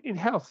in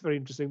health very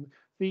interesting.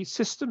 The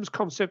systems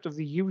concept of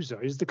the user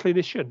is the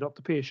clinician, not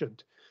the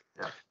patient.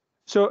 Yeah.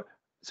 So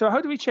how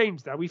do we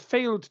change that? We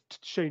failed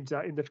to change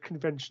that in the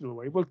conventional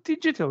way. Well,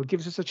 digital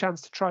gives us a chance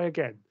to try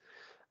again.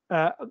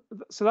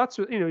 So that's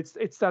what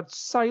it's that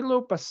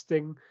silo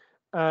busting,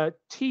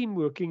 team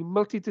working,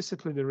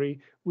 multidisciplinary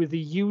with the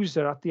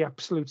user at the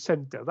absolute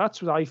center.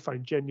 That's what I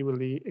find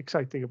genuinely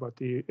exciting about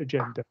the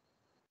agenda.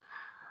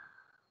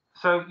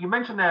 So you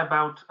mentioned there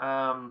about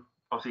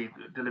obviously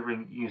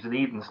delivering user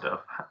need and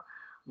stuff.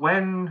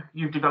 When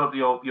you've developed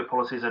your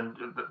policies and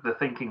the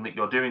thinking that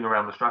you're doing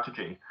around the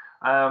strategy,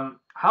 how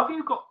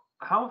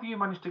have you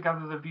managed to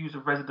gather the views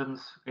of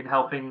residents in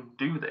helping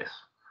do this?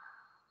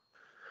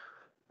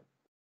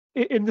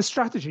 In the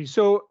strategy.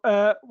 So,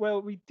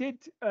 well, we did.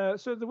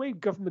 So the way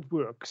government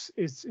works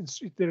is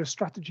there are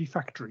strategy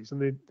factories,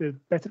 and they're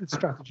better at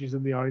strategies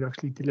than they are in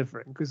actually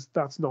delivering, because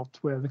that's not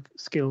where the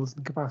skills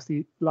and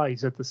capacity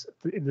lies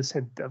in the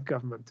centre of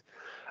government.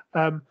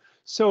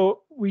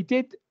 So we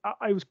did.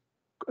 I was,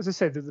 as I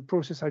said, the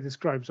process I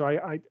described. So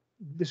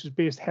this was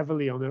based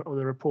heavily on a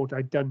report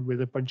I'd done with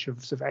a bunch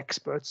of sort of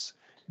experts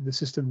in the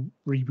system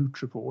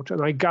Reboot report,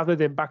 and I gathered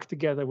them back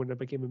together when I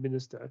became a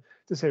minister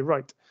to say,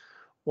 right,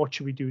 what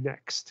should we do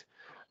next?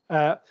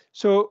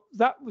 So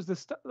that was the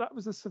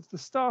sort of the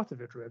start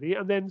of it, really.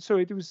 And then so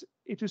it was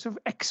sort of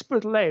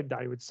expert led,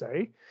 I would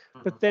say.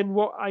 But then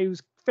what I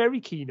was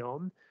very keen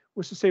on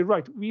was to say,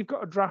 right, we've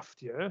got a draft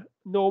here.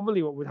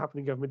 Normally, what would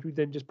happen in government, we'd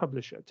then just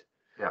publish it.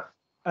 Yeah.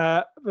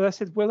 But I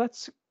said, well,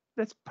 let's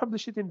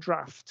publish it in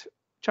draft,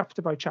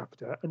 chapter by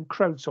chapter, and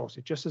crowdsource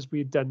it, just as we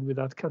had done with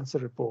that cancer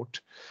report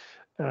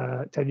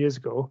 10 years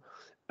ago.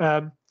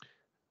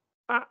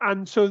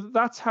 And so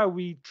that's how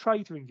we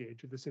try to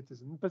engage with the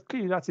citizen, but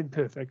clearly that's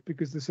imperfect,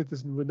 because the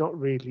citizen were not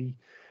really,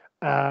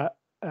 it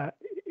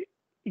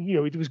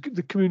was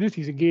the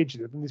community's engaged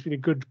in it, and it's been a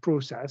good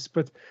process,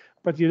 but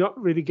you're not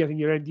really getting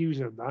your end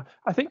user on that.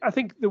 I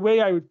think the way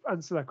I would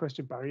answer that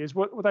question, Barry, is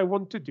what I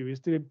want to do is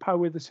to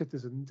empower the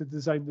citizen to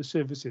design the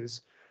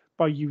services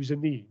by user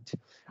need.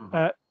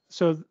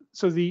 So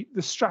the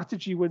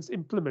strategy, once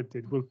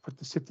implemented, will put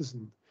the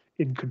citizen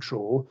in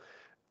control.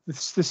 The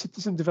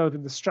citizen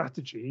developing the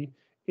strategy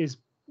is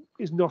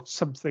not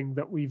something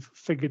that we've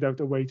figured out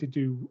a way to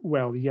do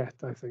well yet,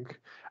 I think.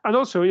 And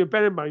also,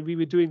 bear in mind, we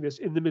were doing this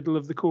in the middle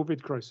of the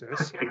COVID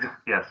crisis.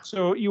 Yes.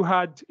 So you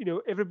had,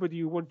 everybody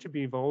who wanted to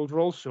be involved were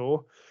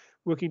also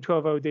working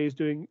 12-hour days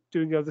doing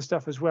other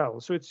stuff as well.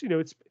 So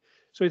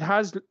it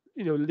has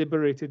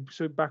liberated.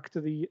 So back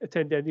to the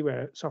Attend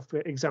Anywhere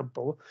software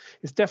example,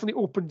 it's definitely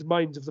opened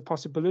minds of the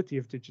possibility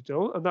of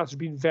digital, and that's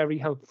been very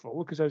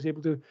helpful, because I was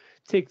able to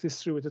take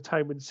this through at a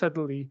time when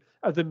suddenly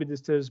other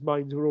ministers'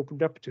 minds were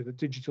opened up to that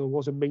digital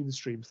was a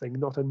mainstream thing,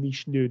 not a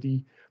niche,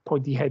 nerdy,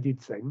 pointy-headed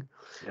thing.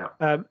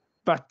 Yeah.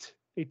 But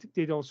it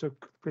did also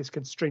place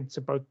constraints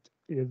about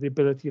the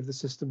ability of the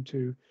system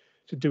to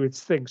do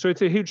its thing. So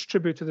it's a huge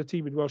tribute to the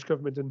team in Welsh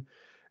Government and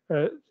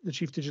the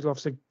Chief Digital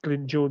Officer,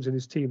 Glyn Jones, and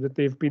his team, that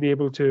they've been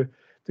able to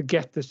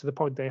get this to the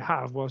point they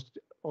have, whilst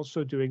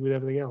also doing with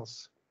everything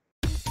else.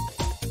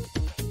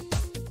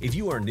 If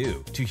you are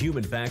new to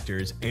human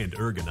factors and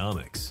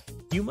ergonomics,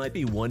 you might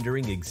be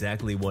wondering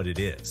exactly what it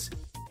is.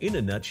 In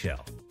a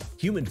nutshell,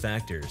 human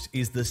factors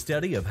is the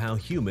study of how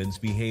humans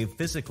behave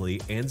physically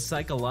and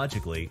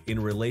psychologically in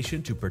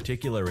relation to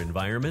particular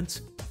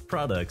environments,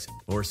 products,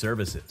 or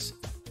services.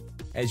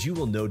 As you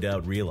will no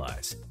doubt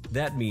realize,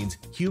 that means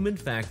human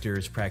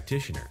factors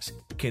practitioners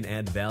can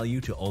add value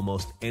to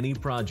almost any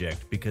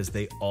project because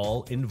they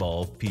all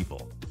involve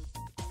people.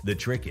 The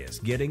trick is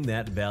getting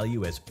that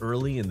value as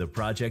early in the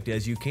project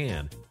as you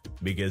can,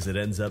 because it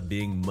ends up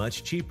being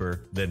much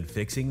cheaper than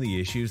fixing the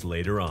issues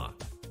later on.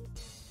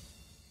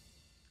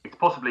 It's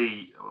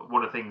possibly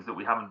one of the things that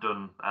we haven't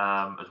done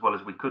as well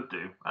as we could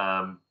do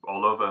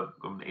all over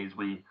is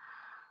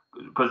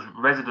because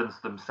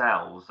residents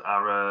themselves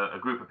are a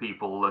group of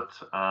people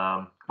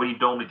that when you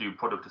normally do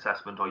product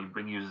assessment or you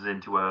bring users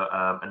into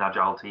an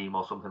agile team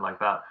or something like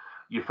that,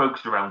 you're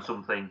focused around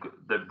something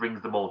that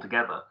brings them all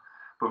together.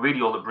 But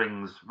really all that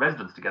brings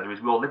residents together is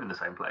we all live in the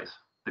same place.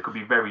 They could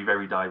be very,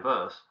 very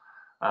diverse.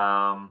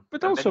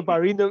 But also,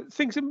 Barry,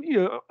 things,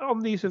 on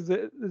these of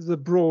the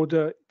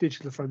broader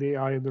digital front,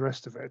 AI and the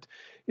rest of it,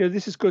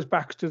 this goes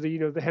back to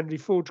the Henry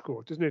Ford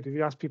quote, doesn't it? If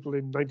you ask people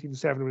in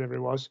 1907, whenever it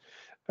was,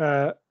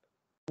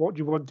 what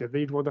you wanted,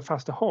 they'd want a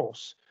faster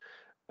horse.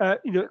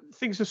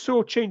 Things are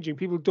so changing.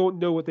 People don't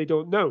know what they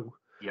don't know.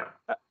 Yeah.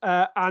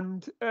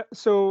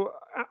 So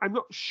I'm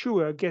not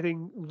sure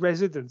getting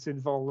residents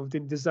involved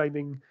in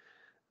designing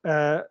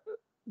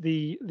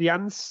the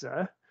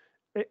answer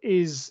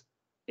is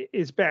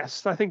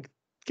best. I think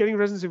getting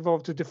residents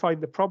involved to define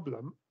the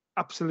problem,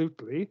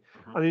 absolutely,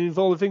 and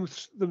involving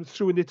them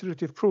through an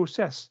iterative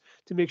process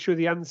to make sure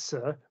the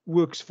answer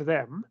works for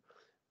them.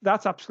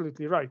 That's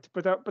absolutely right.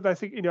 But I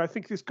think I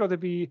think it's got to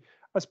be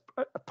as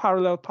a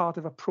parallel part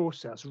of a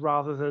process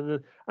rather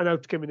than an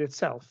outcome in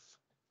itself.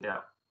 Yeah.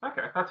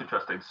 Okay, that's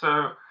interesting.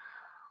 So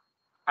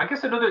I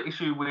guess another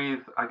issue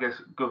with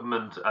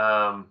government,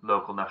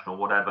 local, national,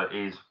 whatever,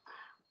 is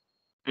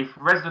if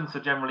residents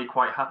are generally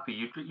quite happy,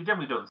 you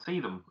generally don't see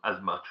them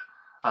as much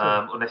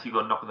unless you go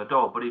and knock on the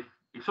door. But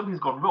if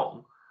something's gone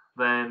wrong,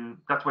 then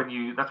that's when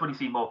you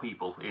see more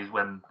people, is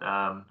when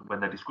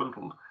they're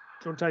disgruntled.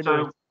 Don't I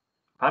know it?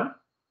 Pardon?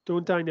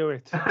 Don't I know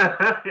it?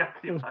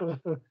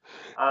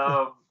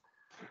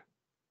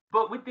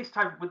 But with this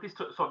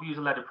sort of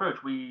user-led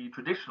approach, we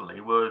traditionally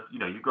would,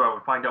 you go out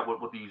and find out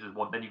what the users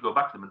want, then you go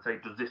back to them and say,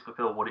 does this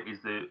fulfill what it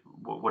is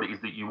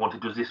that you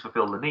wanted? Does this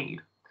fulfill the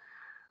need?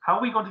 How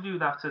are we going to do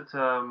that at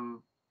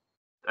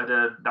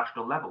a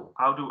national level?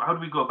 How do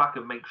we go back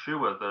and make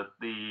sure that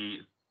the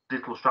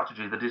digital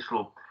strategy, the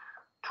digital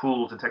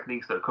tools and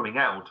techniques that are coming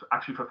out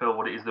actually fulfill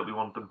what it is that we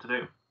want them to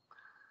do?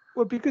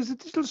 Well, because the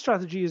digital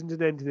strategy isn't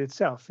an end in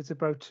itself. It's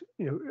about,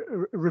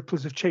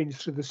 ripples of change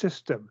through the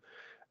system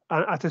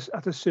and at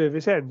a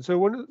service end. So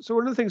one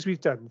of the things we've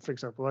done, for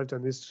example, I've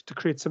done, is to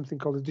create something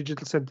called a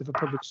Digital Centre for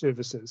Public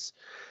Services,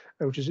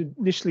 which is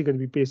initially going to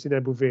be based in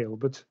Ebbw Vale,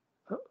 but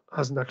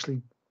hasn't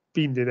actually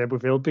been in Ebbw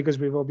Vale because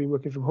we've all been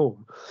working from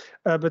home.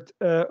 But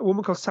a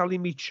woman called Sally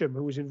Meacham,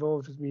 who was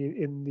involved with me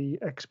in the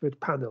expert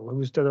panel,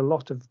 who's done a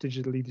lot of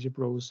digital leadership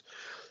roles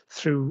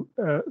through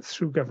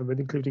government,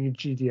 including in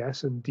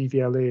GDS and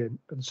DVLA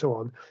and so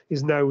on,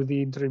 is now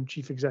the interim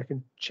chief exec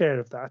and chair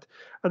of that.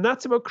 And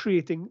that's about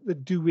creating the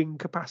doing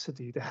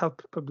capacity to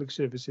help public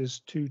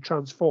services to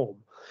transform.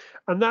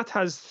 And that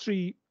has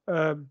three.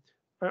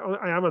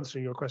 I am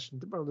answering your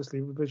question, honestly,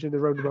 but in a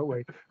roundabout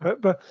way.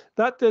 But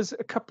that does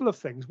a couple of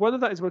things. One of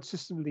that is about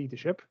system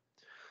leadership,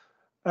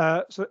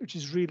 which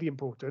is really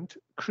important.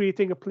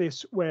 Creating a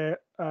place where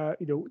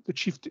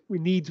we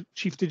need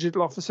chief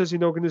digital officers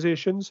in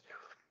organisations.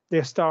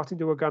 They're starting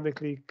to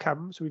organically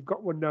come. So we've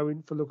got one now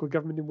for local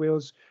government in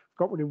Wales. We've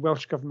got one in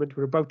Welsh Government.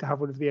 We're about to have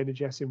one for the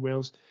NHS in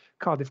Wales.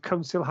 Cardiff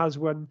Council has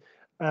one.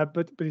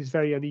 But it's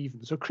very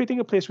uneven. So creating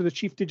a place where the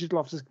chief digital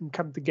officers can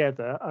come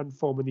together and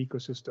form an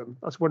ecosystem,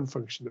 that's one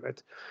function of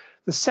it.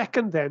 The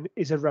second then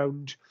is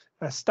around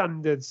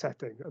standard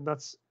setting, and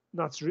that's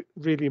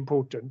really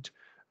important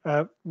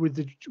with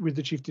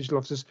the chief digital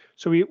officers.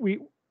 So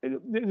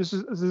this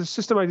is the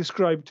system I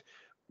described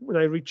when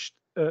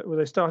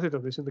I started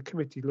on this in the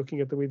committee, looking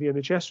at the way the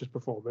NHS was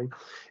performing,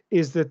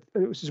 is that,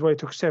 which is why it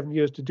took 7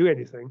 years to do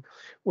anything,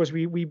 was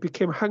we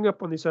became hung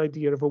up on this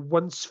idea of a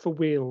once for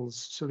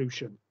Wales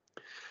solution.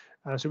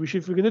 So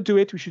if we're going to do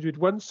it, we should do it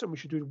once, and we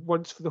should do it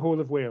once for the whole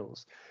of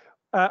Wales.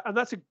 And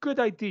that's a good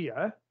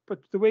idea, but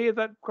the way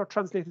that got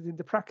translated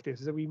into practice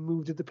is that we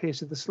moved at the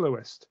pace of the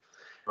slowest.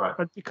 Right.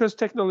 And because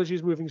technology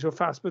is moving so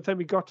fast, by the time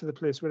we got to the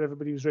place where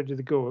everybody was ready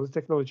to go, the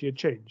technology had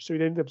changed. So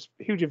we ended up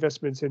huge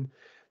investments in,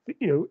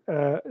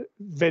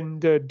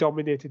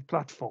 vendor-dominated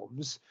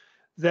platforms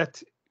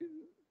that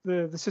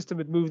the system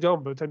had moved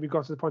on by the time we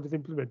got to the point of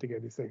implementing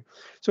anything.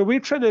 So we're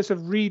trying to sort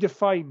of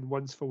redefine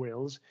Once for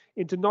Wales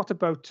into not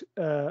about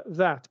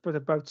that, but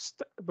about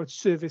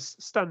service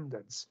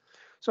standards.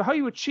 So how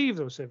you achieve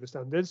those service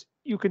standards,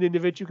 you can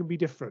innovate, you can be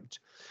different.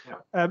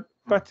 Yeah.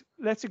 But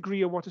let's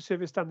agree on what a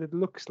service standard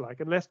looks like,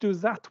 and let's do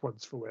that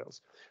Once for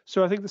Wales.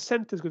 So I think the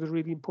Centre's got a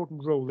really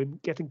important role in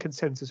getting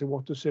consensus on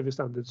what those service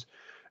standards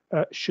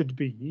should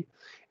be.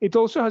 It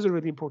also has a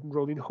really important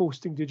role in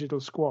hosting digital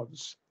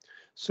squads.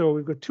 So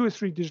we've got 2 or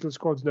 3 digital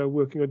squads now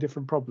working on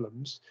different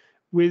problems,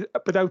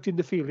 but out in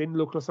the field in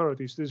local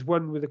authorities. There's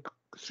one with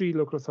 3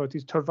 local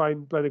authorities,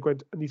 Turvine,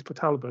 Blaenau and East Port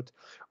Talbot,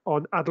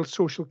 on adult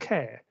social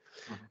care,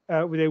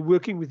 where they're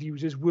working with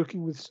users,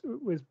 working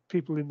with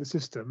people in the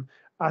system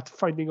at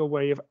finding a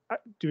way of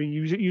doing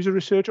user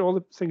research, all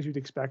the things you'd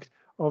expect,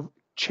 of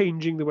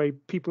changing the way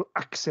people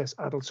access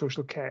adult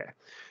social care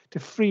to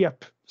free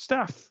up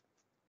staff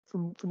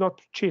from not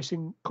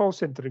chasing call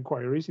center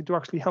inquiries into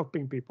actually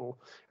helping people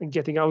and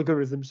getting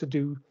algorithms to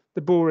do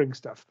the boring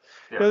stuff.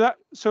 Yeah.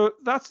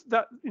 That's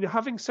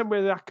having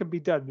somewhere that can be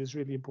done is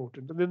really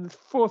important. And then the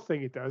fourth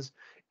thing it does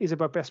is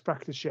about best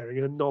practice sharing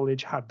and a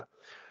knowledge hub.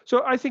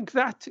 So I think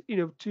that,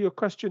 to your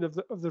question of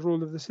the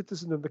role of the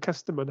citizen and the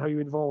customer and how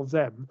you involve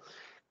them,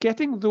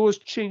 getting those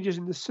changes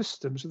in the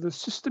system so the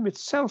system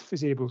itself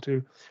is able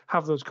to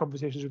have those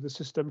conversations with the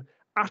system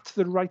at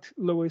the right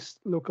lowest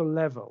local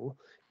level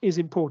is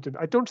important.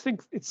 I don't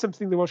think it's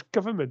something the Welsh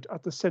Government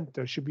at the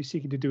centre should be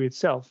seeking to do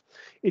itself.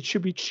 It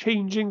should be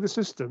changing the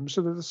system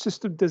so that the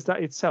system does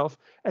that itself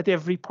at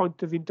every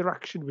point of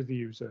interaction with the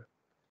user.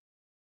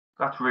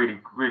 That's really,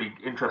 really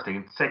interesting.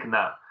 And taking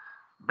that,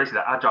 basically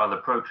that agile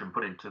approach and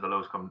put it into the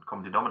lowest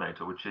common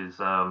denominator, which is,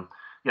 that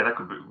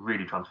could be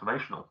really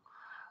transformational.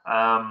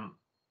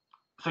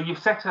 So you've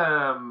set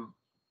an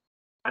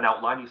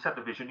outline, you've set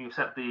the vision, you've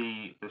set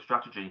the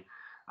strategy.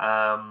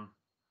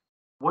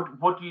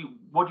 What do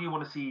you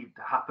want to see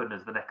happen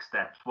as the next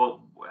steps?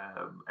 Well,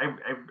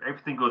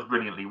 everything goes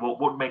brilliantly. What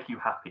would make you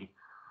happy?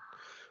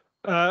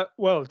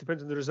 Well, it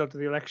depends on the result of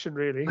the election,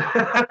 really.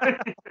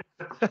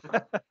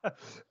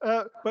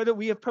 But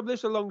we have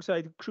published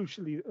alongside,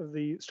 crucially, of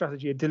the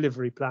strategy a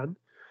delivery plan.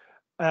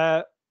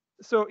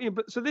 So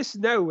this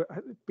now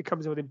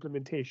becomes about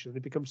implementation.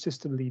 It becomes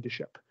system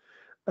leadership,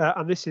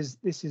 and this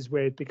is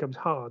where it becomes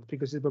hard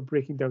because it's about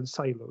breaking down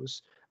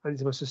silos and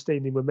it's about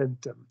sustaining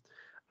momentum.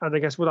 And I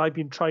guess what I've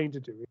been trying to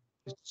do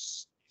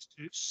is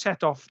to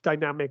set off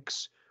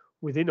dynamics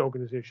within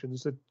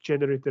organisations that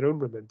generate their own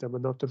momentum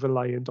and not to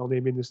reliant on a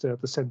minister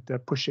at the centre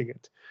pushing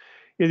it.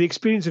 The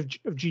experience of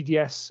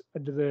GDS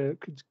under the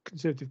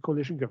Conservative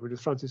coalition government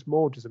with Francis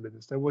Maude as a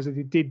minister was that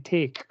it did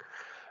take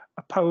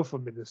a powerful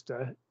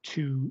minister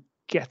to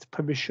get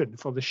permission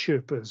for the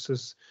Sherpas,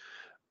 as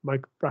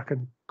Mike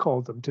Bracken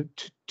called them,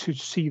 to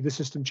see the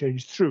system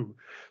change through.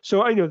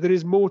 So I know there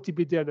is more to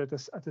be done at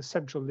a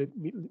central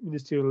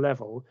ministerial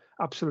level,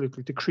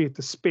 absolutely, to create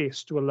the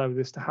space to allow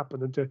this to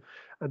happen and to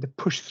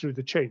push through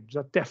the change.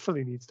 That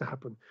definitely needs to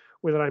happen.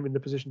 Whether I'm in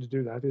the position to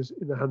do that is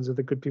in the hands of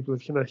the good people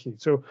of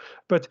Llanelli. So,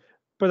 but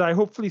But I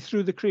hopefully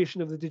through the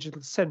creation of the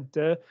digital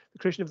centre, the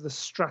creation of the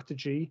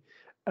strategy,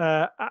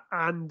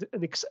 and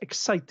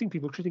exciting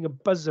people, creating a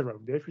buzz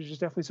around it, which is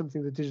definitely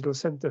something the digital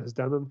centre has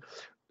done, and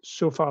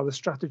so far the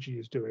strategy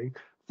is doing.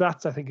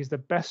 That, I think, is the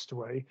best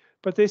way.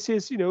 But this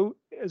is,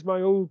 as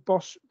my old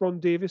boss Ron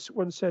Davis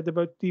once said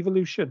about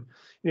devolution,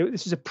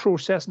 this is a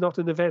process, not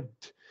an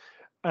event.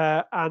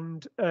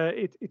 And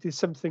it is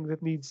something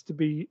that needs to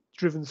be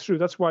driven through.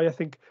 That's why I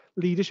think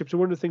leadership, so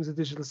one of the things the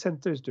digital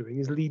centre is doing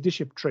is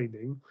leadership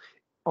training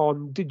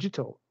on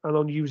digital and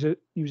on user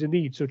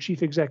needs. So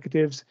chief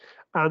executives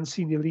and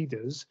senior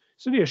leaders,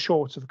 it's only a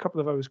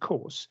couple of hours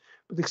course,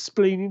 but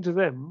explaining to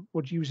them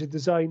what user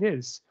design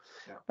is.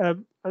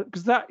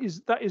 Because that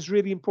is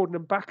really important.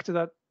 And back to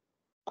that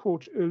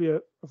quote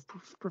earlier of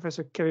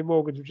Professor Kevin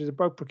Morgan's, which is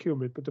about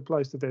procurement, but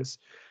applies to this.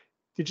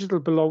 Digital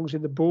belongs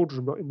in the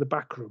boardroom, not in the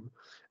back room.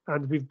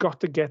 And we've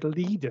got to get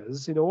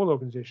leaders in all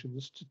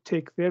organizations to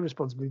take their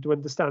responsibility to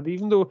understand,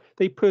 even though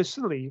they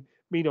personally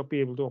may not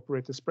be able to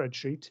operate a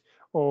spreadsheet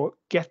or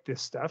get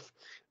this stuff,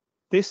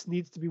 this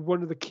needs to be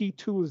one of the key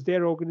tools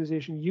their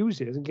organization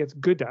uses and gets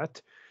good at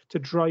to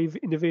drive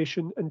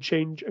innovation and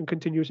change and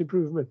continuous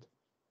improvement.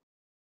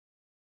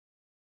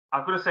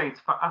 I've got to say,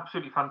 it's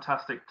absolutely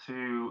fantastic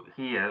to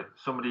hear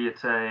somebody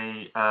at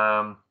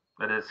a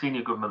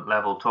senior government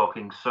level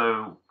talking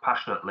so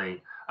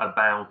passionately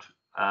about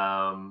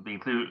the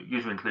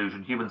user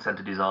inclusion,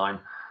 human-centered design,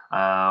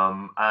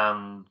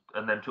 and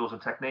then tools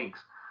and techniques.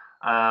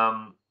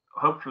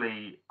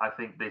 Hopefully, I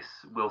think this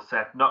will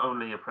set not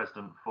only a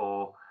precedent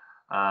for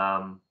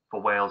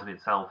Wales in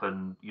itself,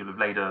 and you'll have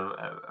laid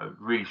a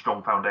really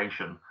strong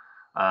foundation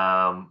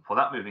for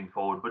that moving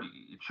forward, but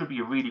it should be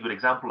a really good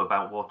example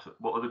about what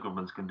other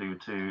governments can do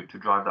to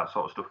drive that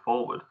sort of stuff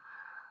forward.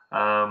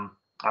 I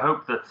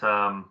hope that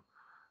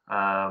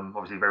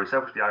obviously very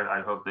selfishly,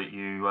 I hope that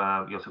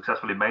you're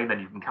successfully made, then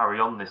you can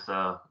carry on this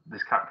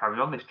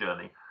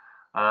journey.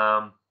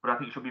 But I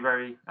think you should be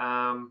very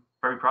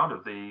proud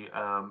of the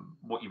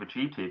what you've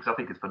achieved here, because I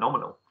think it's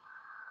phenomenal.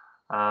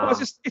 Well,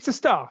 it's a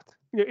start.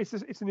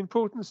 It's an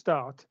important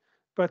start,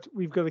 but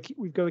we've got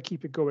to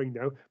keep it going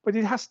now. But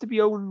it has to be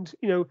owned.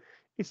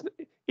 If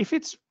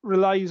it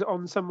relies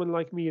on someone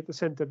like me at the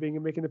centre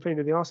making a pain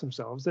in the arse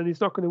themselves, then it's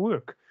not going to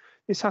work.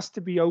 This has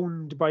to be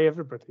owned by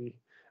everybody.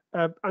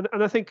 And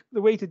I think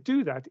the way to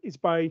do that is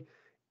by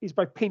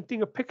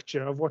painting a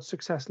picture of what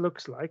success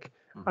looks like,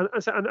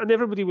 and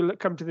everybody will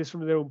come to this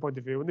from their own point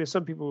of view. And there's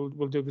some people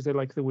will do it because they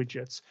like the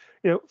widgets.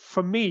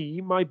 For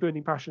me, my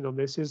burning passion on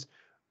this is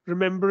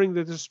remembering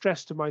the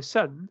distress to my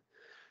son,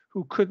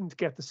 who couldn't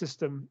get the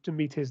system to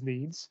meet his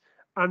needs,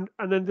 and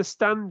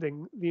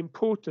understanding the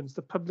importance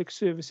that public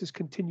services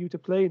continue to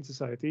play in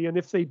society. And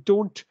if they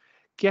don't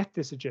get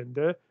this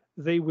agenda,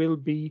 they will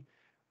be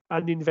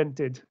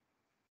uninvented.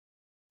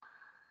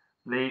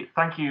 Lee,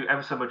 thank you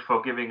ever so much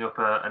for giving up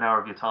an hour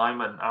of your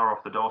time, an hour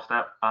off the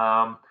doorstep.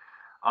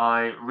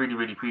 I really,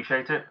 really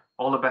appreciate it.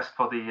 All the best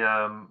for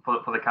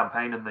the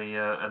campaign and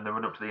the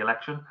run up to the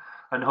election,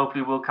 and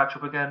hopefully we'll catch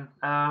up again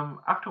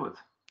afterwards.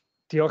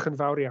 Diolch yn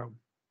fawr iawn.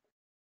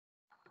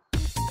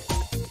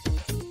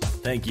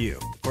 Thank you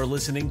for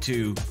listening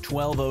to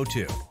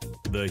 1202,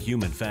 the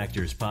Human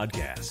Factors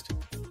Podcast.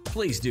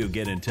 Please do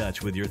get in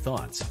touch with your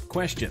thoughts,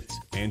 questions,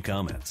 and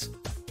comments.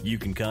 You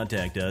can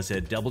contact us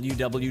at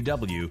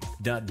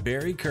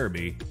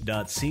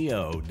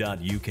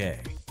www.barrykirby.co.uk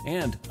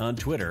and on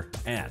Twitter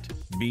at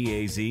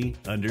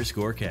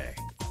 @BAZ_K.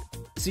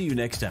 See you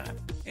next time.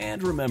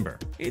 And remember,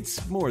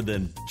 it's more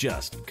than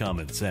just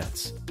common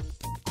sense.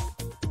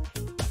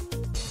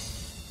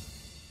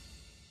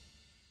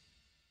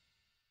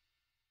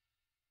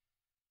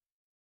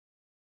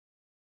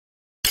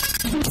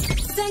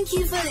 Thank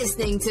you for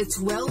listening to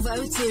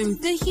 1202,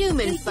 the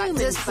Human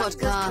Factors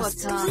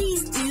Podcast.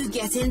 Please do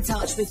get in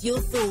touch with your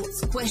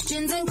thoughts,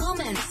 questions, and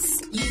comments.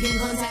 You can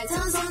contact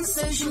us on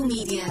social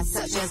media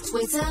such as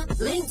Twitter,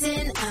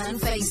 LinkedIn, and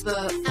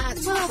Facebook at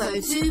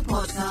 1202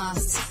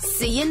 Podcast.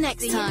 See you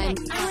next time.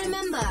 And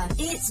remember,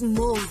 it's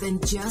more than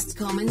just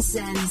common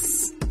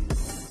sense.